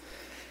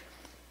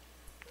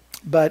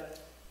 But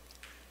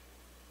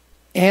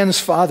Ann's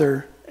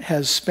father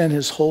has spent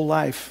his whole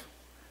life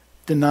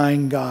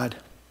denying God.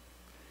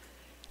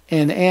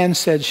 And Ann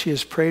said she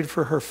has prayed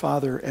for her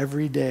father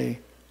every day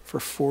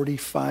for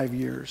 45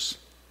 years.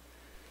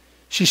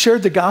 She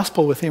shared the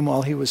gospel with him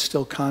while he was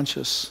still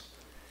conscious.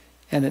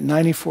 And at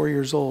 94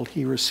 years old,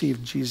 he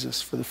received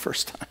Jesus for the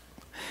first time.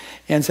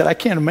 And said, I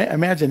can't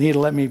imagine he'd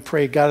let me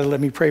pray, God had let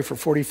me pray for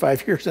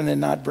 45 years and then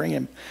not bring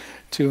him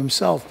to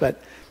himself.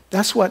 But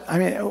that's what,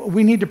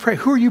 we need to pray.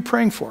 Who are you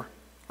praying for?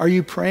 Are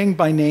you praying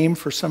by name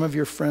for some of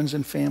your friends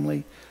and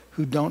family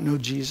who don't know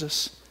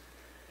Jesus?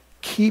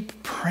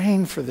 Keep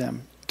praying for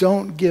them.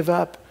 Don't give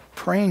up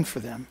praying for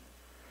them.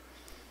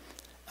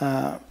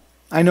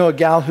 I know a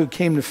gal who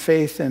came to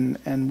faith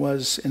and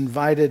was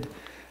invited.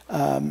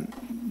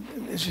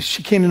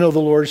 She came to know the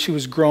Lord. She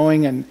was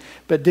growing,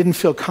 but didn't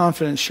feel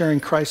confident sharing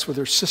Christ with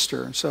her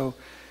sister. And so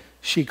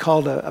she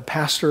called a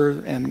pastor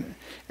and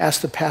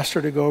asked the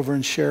pastor to go over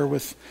and share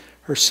with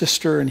her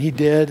sister, and he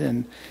did.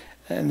 And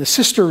the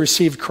sister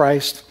received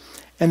Christ.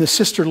 And the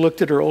sister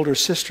looked at her older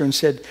sister and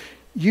said,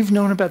 "You've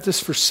known about this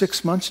for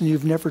 6 months and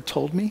you've never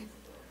told me?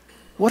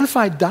 What if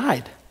I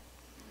died?"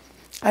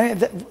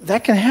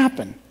 That can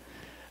happen.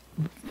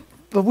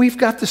 But we've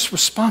got this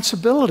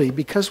responsibility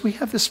because we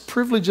have this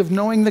privilege of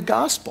knowing the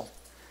gospel.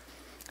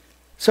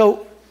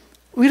 So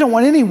we don't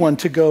want anyone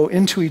to go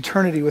into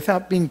eternity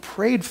without being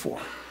prayed for,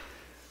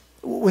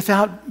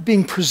 without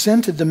being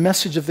presented the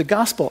message of the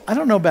gospel. I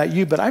don't know about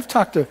you, but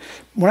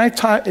when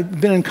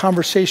I've been in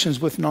conversations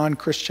with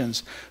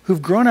non-Christians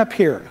who've grown up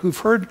here, who've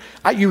heard,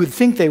 you would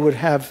think they would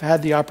have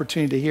had the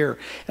opportunity to hear.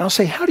 And I'll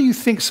say, how do you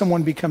think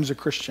someone becomes a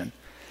Christian?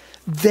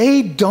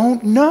 They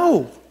don't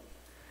know.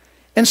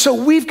 And so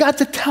we've got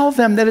to tell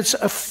them that it's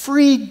a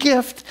free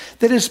gift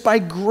that is by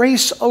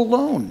grace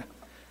alone.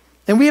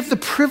 And we have the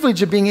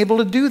privilege of being able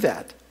to do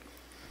that.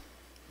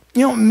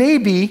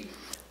 Maybe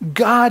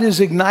God is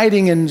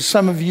igniting in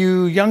some of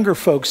you younger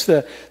folks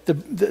the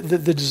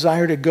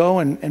desire to go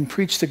and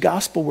preach the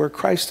gospel where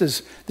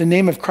the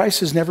name of Christ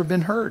has never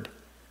been heard.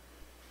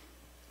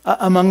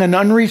 Among an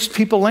unreached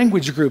people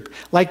language group,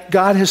 like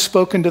God has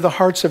spoken to the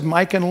hearts of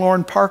Mike and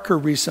Lauren Parker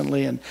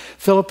recently, and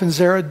Philip and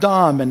Zara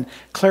Dom, and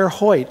Claire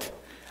Hoyt,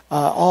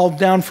 all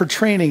down for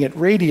training at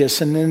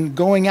Radius, and then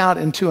going out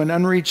into an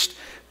unreached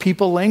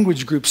people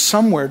language group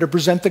somewhere to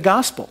present the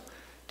gospel,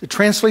 to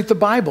translate the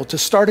Bible, to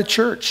start a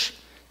church,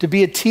 to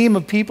be a team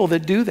of people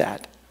that do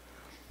that.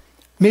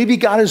 Maybe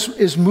God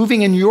is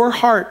moving in your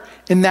heart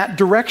in that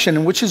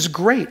direction, which is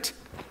great.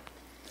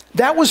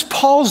 That was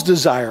Paul's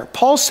desire.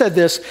 Paul said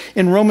this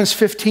in Romans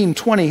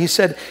 15:20. He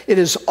said, "It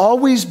has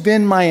always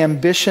been my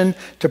ambition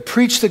to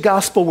preach the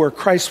gospel where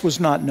Christ was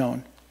not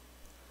known."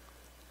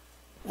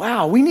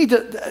 Wow, we need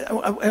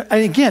to,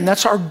 again,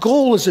 that's our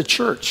goal as a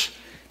church.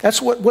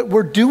 That's what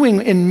we're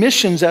doing in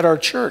missions at our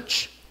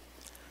church.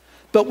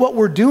 But what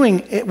we're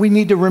doing, we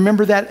need to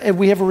remember that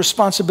we have a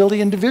responsibility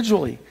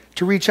individually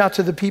to reach out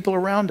to the people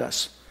around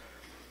us.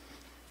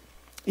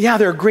 Yeah,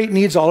 there are great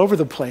needs all over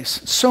the place.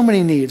 So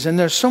many needs. And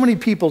there's so many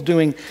people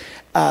doing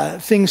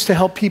things to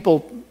help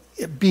people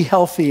be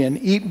healthy and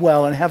eat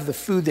well and have the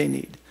food they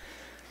need.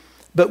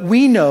 But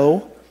we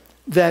know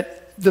that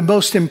the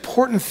most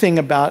important thing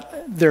about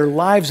their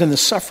lives and the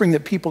suffering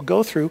that people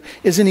go through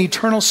is an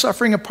eternal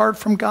suffering apart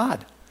from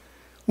God.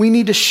 We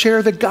need to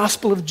share the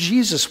gospel of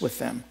Jesus with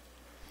them.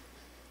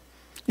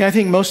 I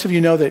think most of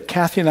you know that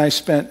Kathy and I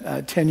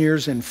spent 10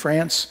 years in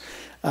France.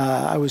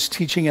 I was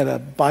teaching at a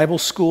Bible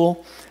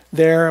school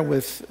there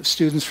with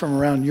students from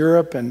around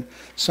Europe and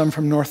some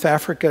from North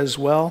Africa as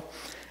well.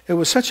 It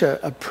was such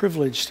a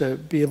privilege to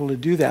be able to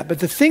do that. But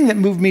the thing that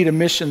moved me to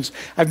missions,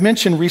 I've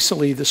mentioned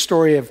recently the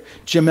story of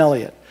Jim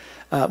Elliot.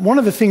 One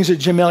of the things that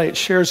Jim Elliot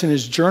shares in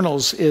his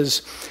journals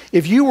is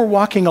if you were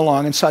walking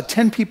along and saw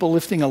 10 people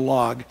lifting a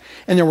log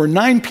and there were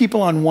 9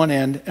 people on one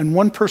end and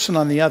 1 person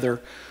on the other,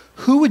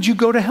 who would you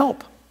go to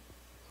help?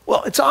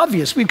 Well, it's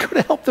obvious. We'd go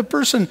to help the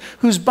person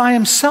who's by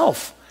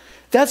himself.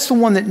 That's the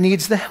one that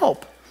needs the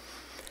help.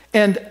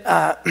 And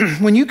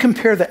when you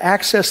compare the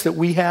access that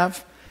we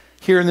have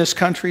here in this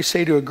country,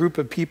 say to a group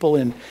of people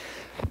in,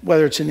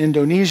 whether it's in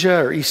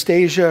Indonesia or East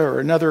Asia or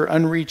another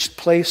unreached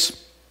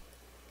place,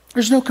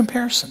 there's no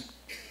comparison.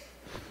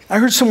 I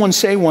heard someone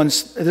say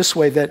once this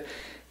way, that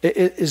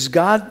is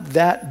God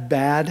that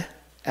bad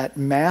at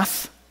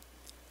math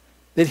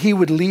that he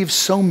would leave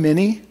so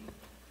many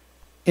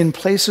in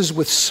places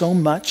with so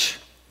much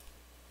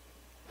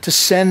to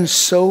send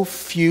so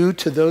few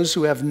to those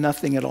who have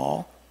nothing at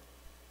all?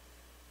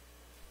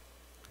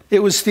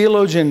 It was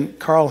theologian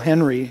Carl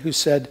Henry who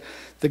said,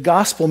 the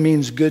gospel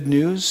means good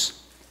news,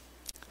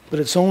 but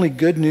it's only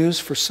good news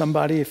for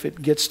somebody if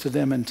it gets to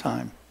them in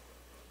time,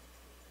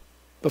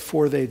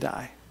 before they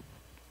die.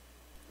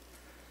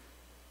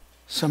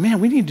 So man,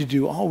 we need to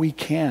do all we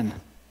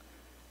can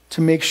to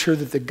make sure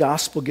that the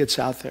gospel gets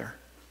out there,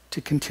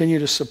 to continue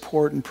to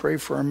support and pray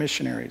for our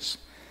missionaries.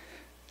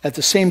 At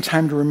the same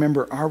time, to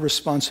remember our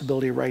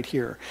responsibility right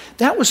here.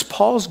 That was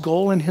Paul's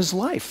goal in his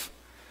life.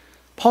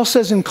 Paul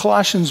says in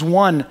Colossians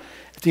 1,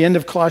 at the end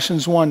of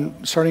Colossians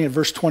 1, starting at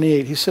verse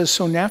 28, he says,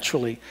 so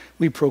naturally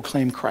we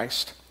proclaim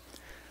Christ.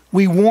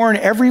 We warn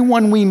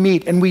everyone we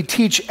meet and we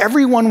teach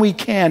everyone we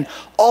can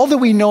all that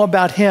we know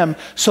about him,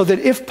 so that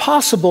if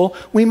possible,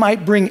 we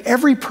might bring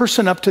every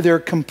person up to their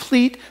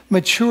complete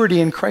maturity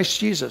in Christ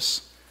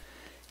Jesus.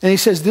 And he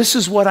says, this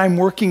is what I'm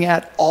working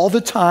at all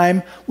the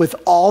time with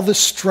all the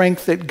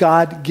strength that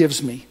God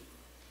gives me.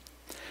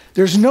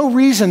 There's no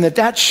reason that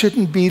that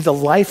shouldn't be the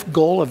life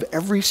goal of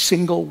every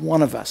single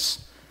one of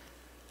us.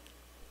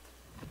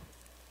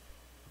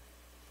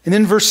 And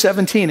then verse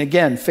 17,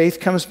 again, faith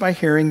comes by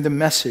hearing the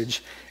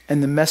message,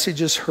 and the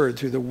message is heard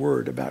through the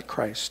word about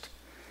Christ.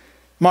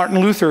 Martin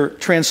Luther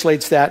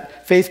translates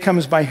that, faith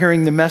comes by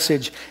hearing the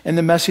message, and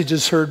the message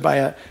is heard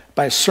by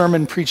a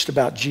sermon preached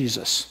about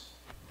Jesus.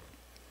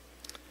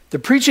 The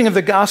preaching of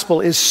the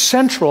gospel is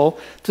central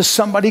to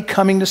somebody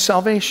coming to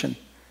salvation.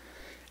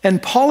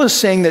 And Paul is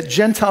saying that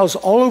Gentiles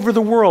all over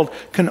the world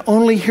can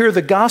only hear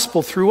the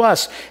gospel through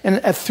us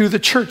and through the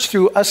church,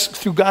 through us,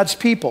 through God's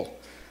people.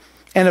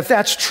 And if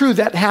that's true,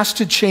 that has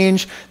to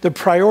change the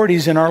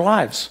priorities in our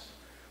lives.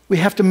 We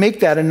have to make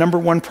that a number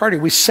one priority.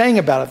 We sang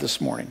about it this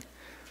morning.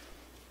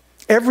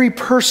 Every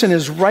person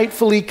is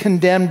rightfully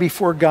condemned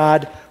before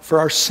God for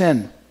our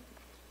sin.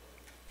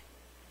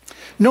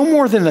 No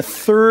more than a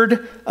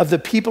third of the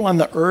people on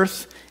the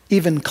earth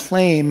even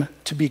claim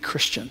to be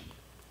Christian.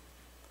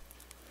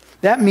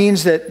 That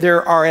means that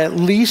there are at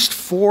least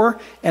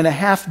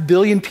 4.5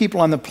 billion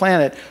people on the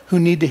planet who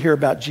need to hear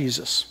about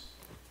Jesus.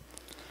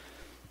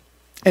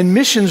 And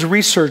missions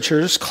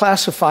researchers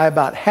classify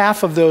about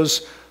half of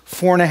those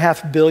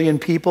 4.5 billion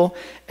people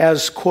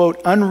as,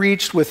 quote,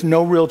 unreached with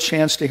no real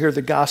chance to hear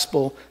the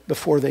gospel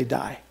before they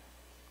die.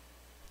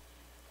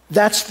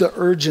 That's the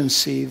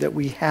urgency that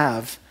we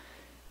have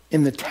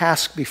in the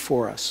task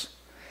before us.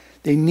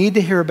 They need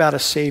to hear about a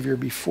Savior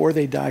before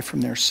they die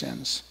from their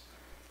sins.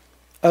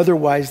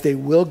 Otherwise, they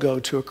will go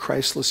to a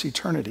Christless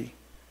eternity.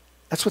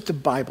 That's what the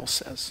Bible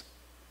says.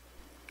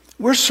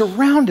 We're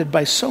surrounded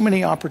by so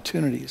many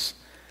opportunities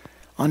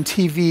on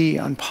TV,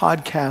 on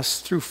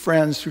podcasts, through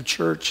friends, through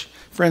church,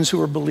 friends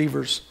who are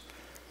believers.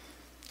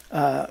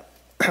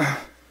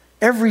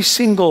 Every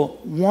single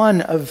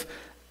one of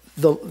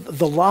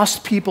the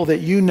lost people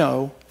that you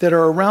know that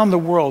are around the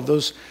world,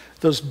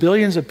 those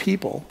billions of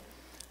people,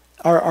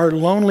 are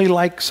lonely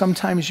like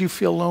sometimes you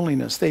feel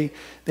loneliness.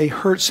 They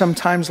hurt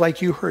sometimes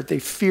like you hurt. They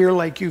fear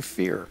like you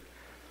fear.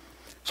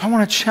 So I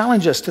want to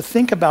challenge us to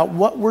think about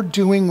what we're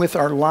doing with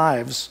our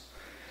lives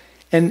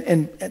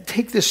and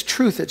take this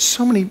truth that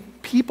so many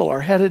people are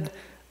headed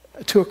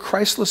to a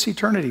Christless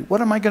eternity.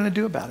 What am I going to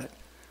do about it?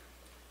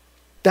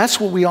 That's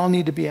what we all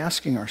need to be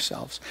asking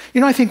ourselves.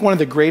 You know, I think one of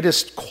the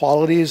greatest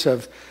qualities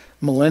of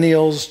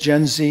millennials,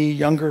 Gen Z,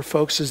 younger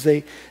folks is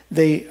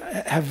they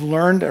have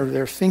learned, or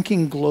they're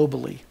thinking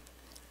globally.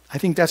 I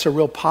think that's a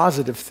real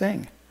positive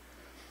thing.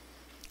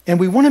 And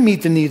we want to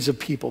meet the needs of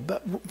people,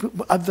 but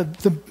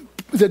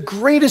the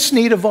greatest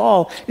need of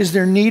all is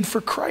their need for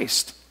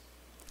Christ.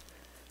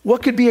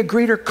 What could be a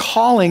greater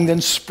calling than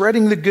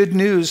spreading the good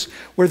news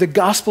where the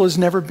gospel has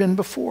never been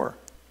before?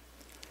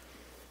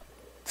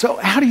 So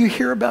how do you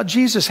hear about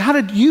Jesus? How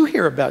did you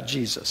hear about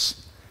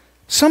Jesus?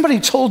 Somebody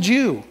told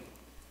you.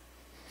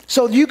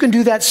 So you can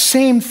do that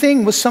same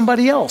thing with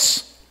somebody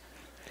else.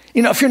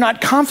 You know, if you're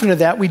not confident of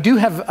that, we do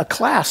have a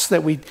class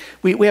that we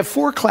have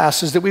 4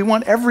 classes that we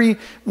want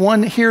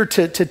everyone here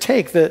to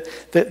take.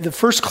 The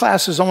first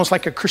class is almost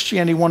like a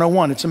Christianity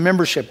 101. It's a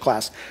membership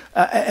class.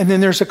 And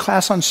then there's a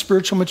class on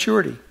spiritual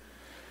maturity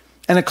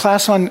and a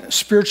class on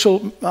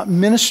spiritual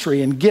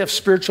ministry and gifts,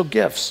 spiritual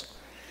gifts.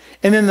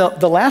 And then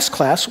the last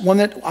class, one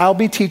that I'll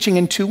be teaching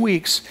in 2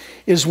 weeks,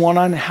 is one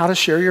on how to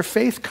share your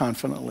faith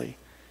confidently.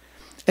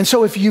 And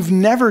so if you've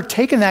never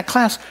taken that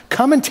class,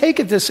 come and take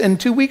it this in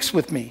 2 weeks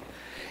with me.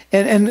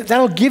 And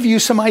that'll give you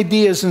some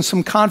ideas and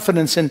some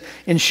confidence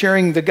in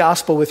sharing the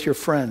gospel with your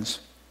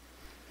friends.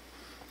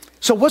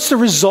 So what's the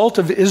result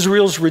of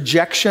Israel's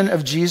rejection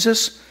of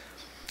Jesus?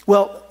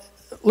 Well,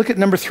 look at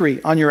number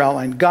 3 on your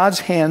outline.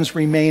 God's hands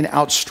remain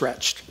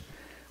outstretched.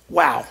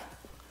 Wow,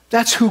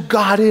 that's who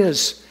God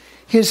is.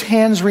 His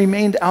hands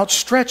remained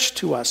outstretched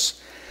to us.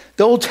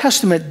 The Old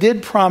Testament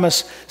did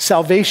promise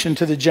salvation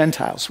to the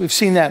Gentiles. We've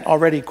seen that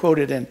already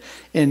quoted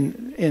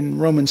in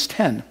Romans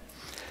 10.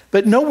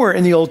 But nowhere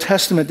in the Old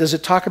Testament does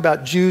it talk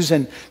about Jews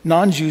and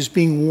non-Jews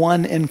being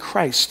one in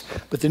Christ.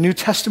 But the New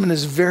Testament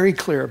is very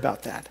clear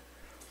about that.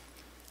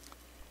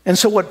 And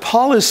so what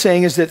Paul is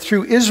saying is that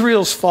through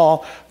Israel's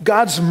fall,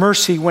 God's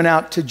mercy went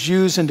out to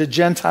Jews and to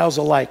Gentiles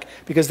alike,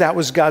 because that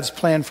was God's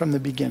plan from the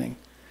beginning.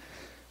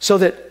 So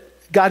that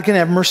God can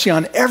have mercy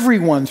on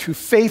everyone through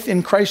faith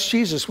in Christ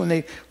Jesus when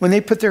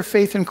they put their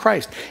faith in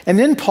Christ. And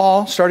then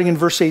Paul, starting in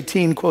verse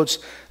 18, quotes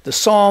the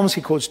Psalms,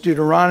 he quotes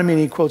Deuteronomy,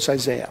 and he quotes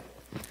Isaiah.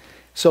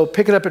 So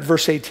pick it up at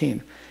verse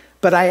 18.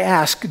 But I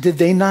ask, did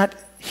they not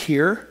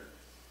hear?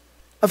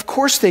 Of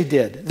course they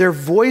did. Their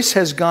voice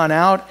has gone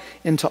out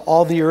into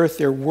all the earth,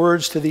 their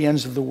words to the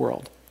ends of the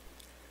world.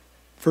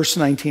 Verse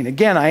 19.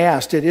 Again, I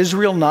asked, did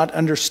Israel not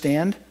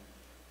understand?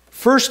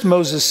 First,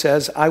 Moses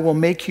says, I will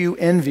make you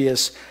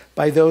envious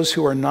by those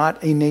who are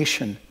not a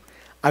nation.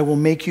 I will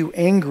make you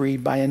angry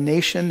by a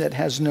nation that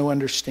has no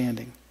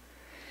understanding.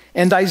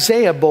 And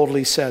Isaiah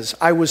boldly says,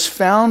 I was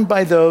found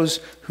by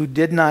those who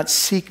did not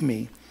seek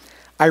me.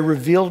 I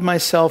revealed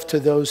myself to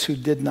those who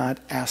did not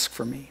ask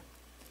for me.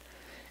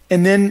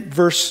 And then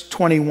verse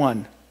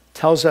 21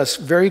 tells us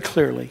very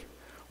clearly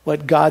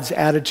what God's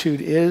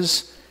attitude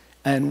is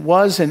and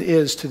was and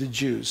is to the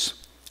Jews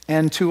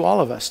and to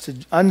all of us,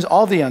 to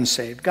all the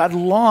unsaved. God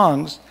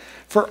longs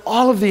for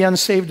all of the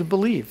unsaved to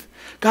believe.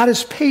 God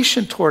is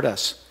patient toward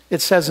us,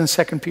 it says in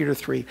 2 Peter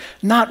 3,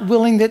 not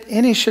willing that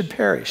any should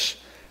perish,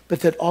 but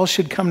that all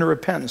should come to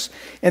repentance.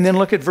 And then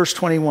look at verse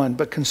 21.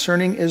 But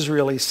concerning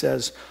Israel, he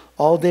says,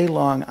 all day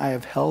long I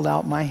have held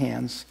out my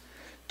hands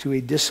to a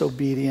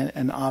disobedient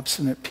and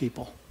obstinate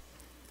people.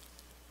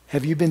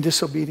 Have you been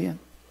disobedient?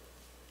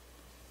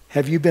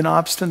 Have you been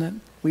obstinate?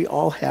 We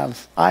all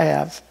have. I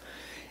have.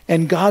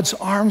 And God's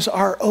arms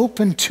are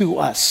open to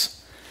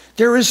us.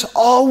 There is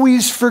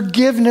always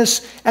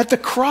forgiveness at the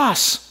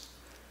cross.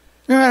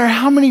 No matter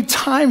how many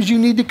times you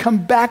need to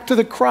come back to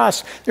the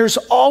cross, there's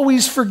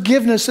always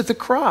forgiveness at the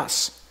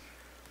cross.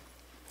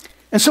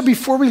 And so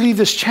before we leave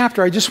this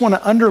chapter, I just want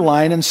to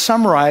underline and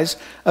summarize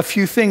a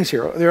few things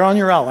here. They're on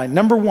your outline.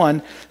 Number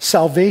one,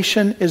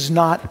 salvation is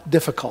not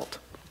difficult.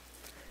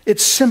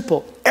 It's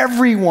simple.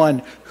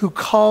 Everyone who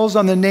calls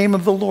on the name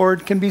of the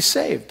Lord can be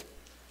saved.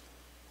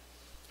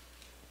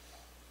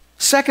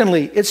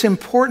 Secondly, it's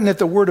important that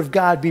the Word of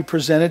God be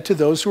presented to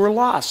those who are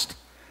lost.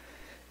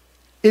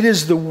 It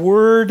is the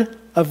Word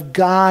of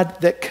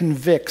God that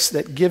convicts,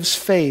 that gives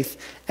faith,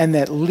 and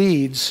that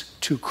leads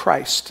to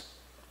Christ.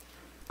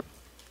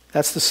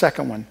 That's the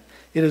second one.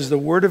 It is the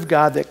Word of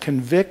God that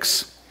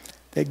convicts,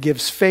 that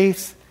gives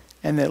faith,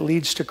 and that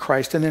leads to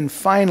Christ. And then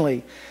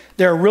finally,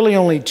 there are really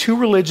only two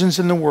religions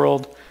in the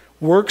world,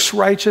 works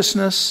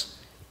righteousness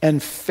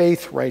and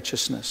faith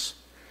righteousness.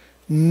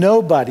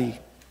 Nobody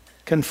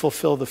can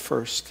fulfill the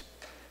first,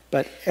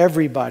 but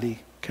everybody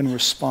can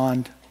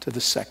respond to the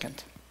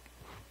second.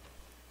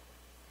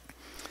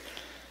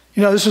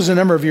 You know, this was a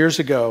number of years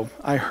ago.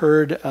 I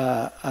heard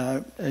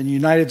a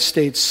United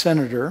States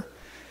senator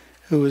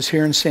who was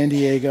here in San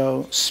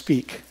Diego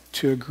speak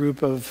to a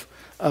group of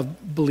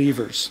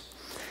believers.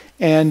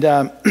 And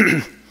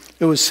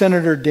it was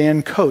Senator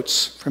Dan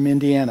Coats from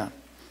Indiana.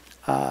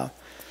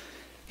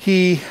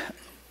 He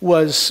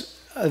was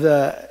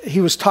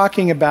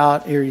talking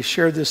about, or he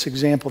shared this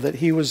example, that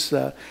he was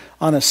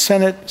on a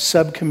Senate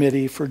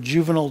subcommittee for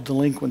juvenile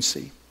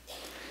delinquency.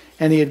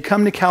 And he had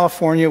come to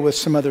California with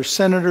some other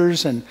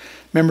senators and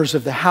members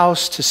of the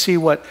House to see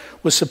what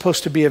was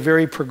supposed to be a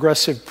very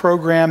progressive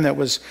program that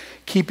was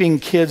keeping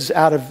kids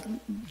out of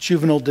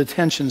juvenile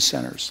detention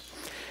centers.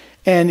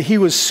 And he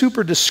was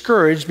super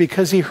discouraged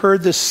because he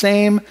heard the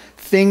same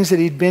things that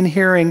he'd been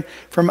hearing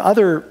from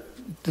other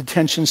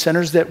detention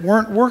centers that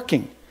weren't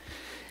working.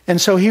 And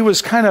so he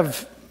was kind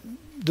of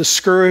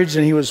discouraged,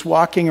 and he was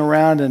walking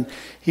around, and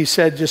he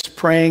said, just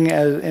praying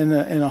in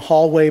a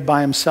hallway by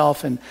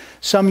himself, and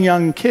some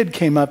young kid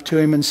came up to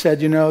him and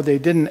said, you know, they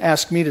didn't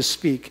ask me to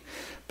speak,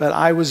 but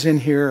I was in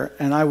here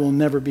and I will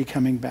never be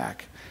coming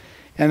back.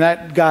 And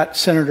that got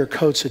Senator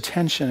Coates'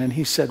 attention, and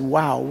he said,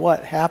 wow,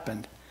 what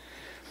happened?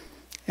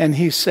 And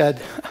he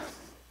said,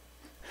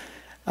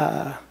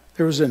 there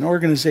was an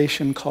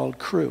organization called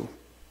Cru,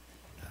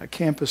 a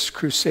Campus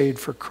Crusade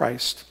for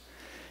Christ.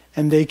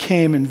 And they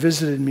came and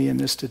visited me in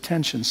this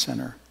detention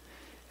center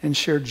and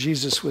shared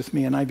Jesus with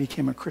me, and I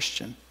became a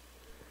Christian.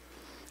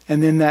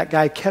 And then that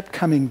guy kept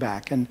coming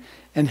back and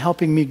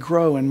helping me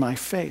grow in my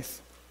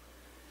faith.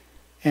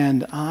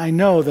 And I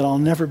know that I'll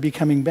never be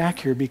coming back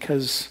here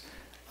because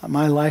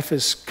my life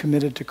is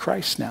committed to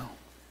Christ now.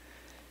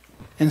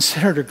 And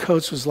Senator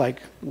Coates was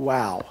like,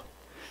 wow,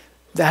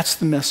 that's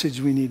the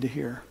message we need to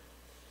hear.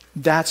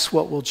 That's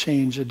what will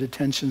change a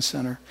detention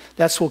center.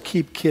 That's what will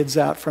keep kids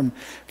out from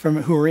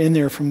who are in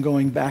there from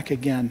going back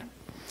again.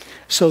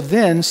 So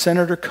then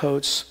Senator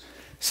Coates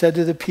said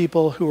to the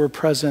people who were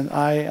present,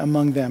 I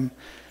among them,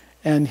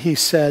 and he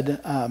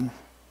said,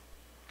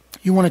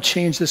 you want to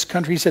change this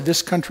country? He said,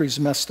 this country's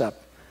messed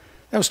up.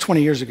 That was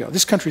 20 years ago.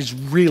 This country's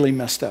really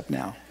messed up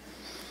now.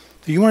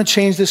 Do you want to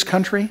change this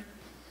country?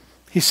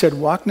 He said,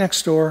 walk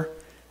next door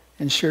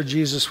and share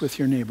Jesus with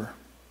your neighbor.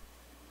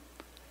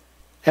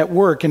 At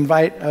work,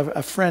 invite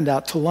a friend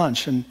out to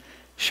lunch and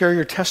share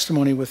your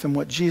testimony with them,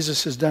 what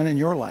Jesus has done in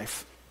your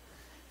life.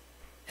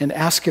 And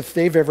ask if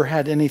they've ever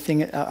had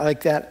anything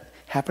like that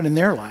happen in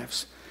their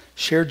lives.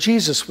 Share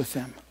Jesus with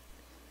them.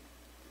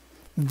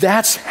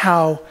 That's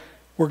how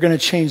we're going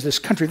to change this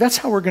country. That's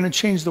how we're going to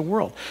change the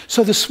world.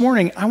 So this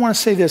morning, I want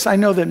to say this. I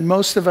know that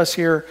most of us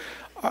here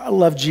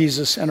love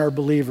Jesus and are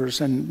believers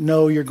and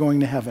know you're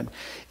going to heaven.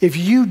 If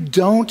you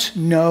don't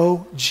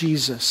know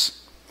Jesus,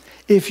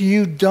 if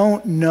you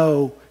don't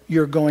know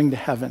you're going to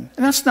heaven,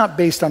 and that's not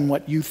based on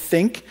what you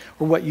think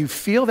or what you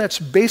feel, that's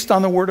based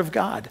on the Word of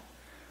God.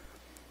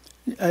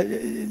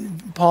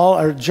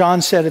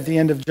 John said at the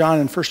end of John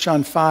in 1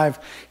 John 5,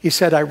 he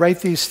said, I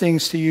write these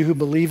things to you who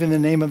believe in the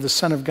name of the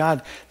Son of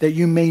God, that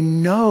you may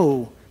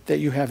know that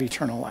you have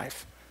eternal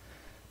life.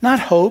 Not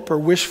hope or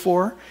wish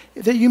for,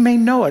 that you may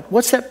know it.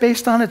 What's that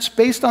based on? It's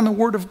based on the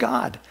Word of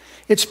God.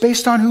 It's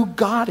based on who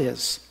God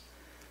is.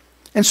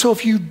 And so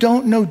if you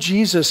don't know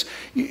Jesus,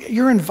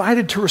 you're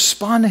invited to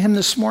respond to him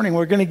this morning.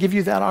 We're going to give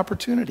you that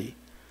opportunity.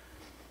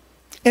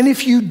 And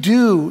if you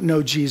do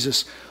know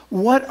Jesus,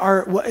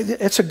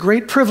 it's a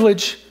great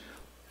privilege.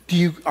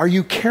 Are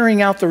you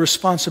carrying out the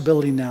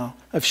responsibility now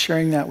of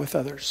sharing that with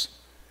others?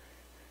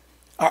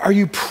 Are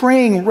you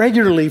praying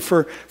regularly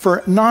for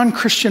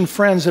non-Christian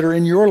friends that are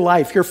in your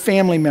life, your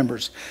family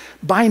members,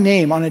 by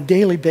name on a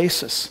daily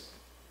basis?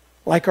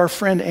 Like our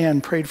friend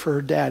Ann prayed for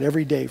her dad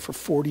every day for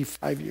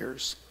 45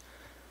 years.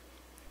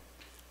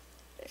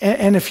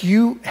 And if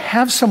you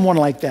have someone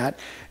like that,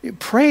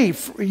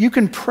 you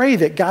can pray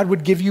that God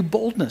would give you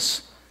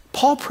boldness.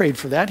 Paul prayed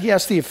for that. He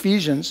asked the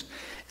Ephesians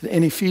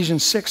in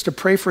Ephesians 6 to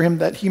pray for him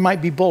that he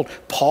might be bold.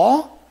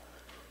 Paul,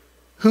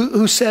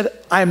 who said,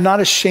 I am not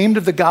ashamed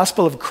of the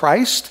gospel of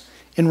Christ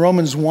in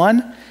Romans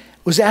 1,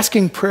 was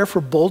asking prayer for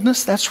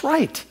boldness. That's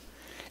right.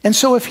 And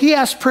so if he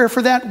asked prayer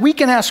for that, we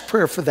can ask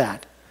prayer for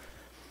that.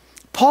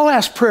 Paul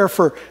asked prayer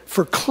for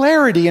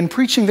clarity in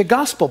preaching the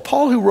gospel.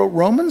 Paul, who wrote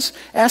Romans,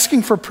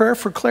 asking for prayer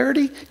for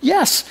clarity?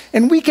 Yes,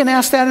 and we can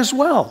ask that as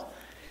well.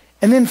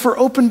 And then for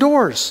open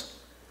doors.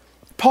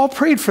 Paul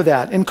prayed for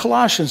that in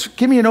Colossians.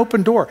 Give me an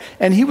open door.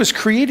 And he was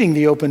creating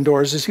the open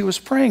doors as he was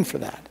praying for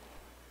that.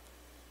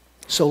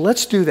 So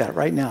let's do that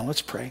right now.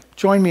 Let's pray.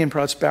 Join me in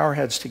prayer. Let's bow our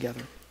heads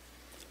together.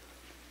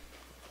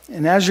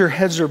 And as your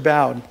heads are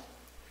bowed,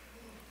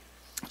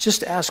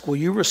 just ask, will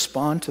you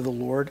respond to the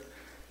Lord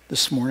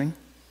this morning?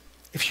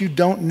 If you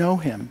don't know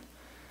him,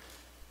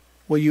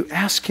 will you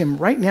ask him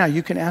right now?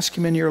 You can ask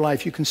him in your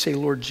life. You can say,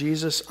 Lord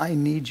Jesus, I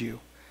need you.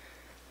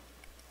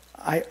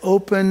 I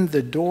open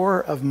the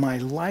door of my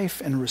life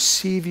and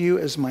receive you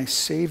as my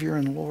Savior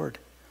and Lord.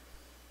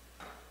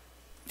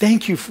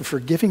 Thank you for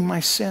forgiving my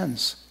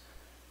sins.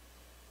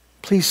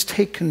 Please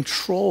take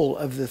control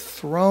of the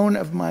throne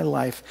of my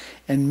life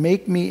and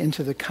make me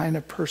into the kind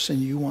of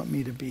person you want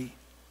me to be.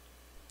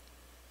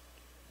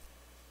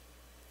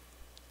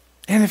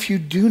 And if you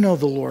do know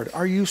the Lord,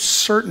 are you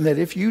certain that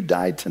if you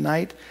died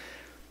tonight,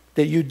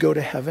 that you'd go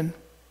to heaven?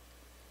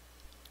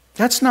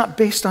 That's not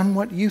based on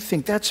what you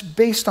think. That's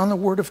based on the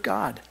Word of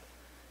God.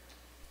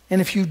 And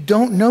if you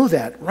don't know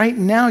that, right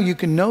now you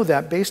can know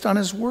that based on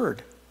His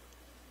Word.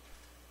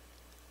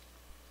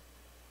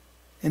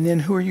 And then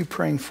who are you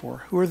praying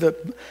for? Who are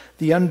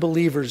the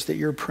unbelievers that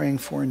you're praying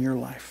for in your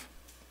life?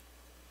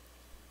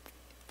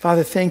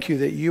 Father, thank you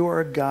that you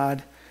are a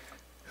God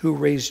who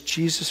raised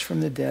Jesus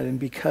from the dead, and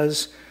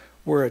because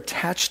we're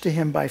attached to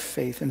him by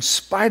faith, in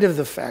spite of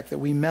the fact that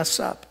we mess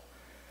up,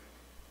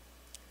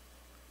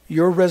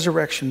 your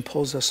resurrection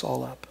pulls us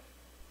all up.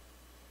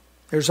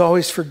 There's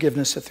always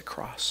forgiveness at the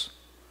cross.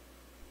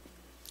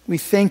 We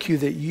thank you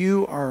that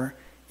you are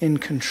in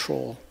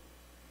control.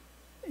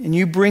 And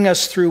you bring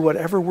us through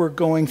whatever we're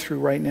going through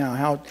right now,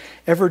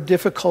 however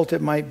difficult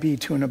it might be,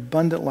 to an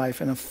abundant life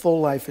and a full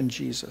life in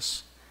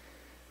Jesus.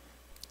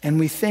 And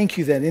we thank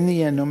you that in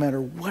the end, no matter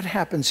what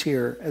happens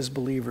here as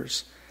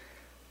believers,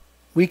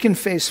 we can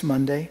face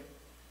Monday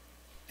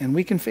and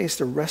we can face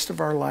the rest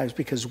of our lives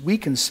because we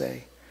can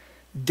say,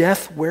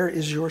 death, where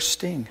is your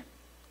sting?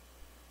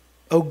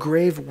 O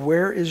grave,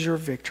 where is your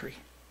victory?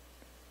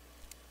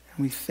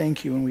 And we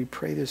thank you and we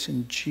pray this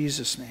in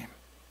Jesus' name.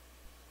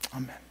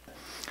 Amen.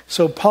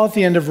 So Paul at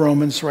the end of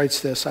Romans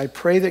writes this, I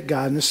pray that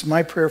God, and this is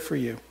my prayer for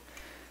you,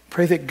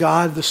 pray that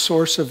God, the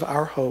source of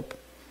our hope,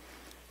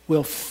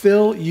 will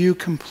fill you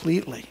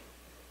completely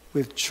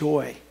with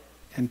joy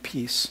and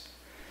peace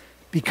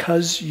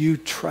because you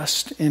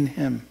trust in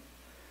him.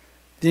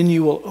 Then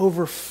you will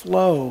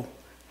overflow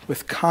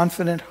with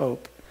confident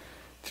hope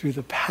through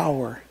the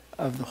power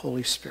of the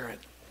Holy Spirit.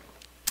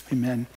 Amen.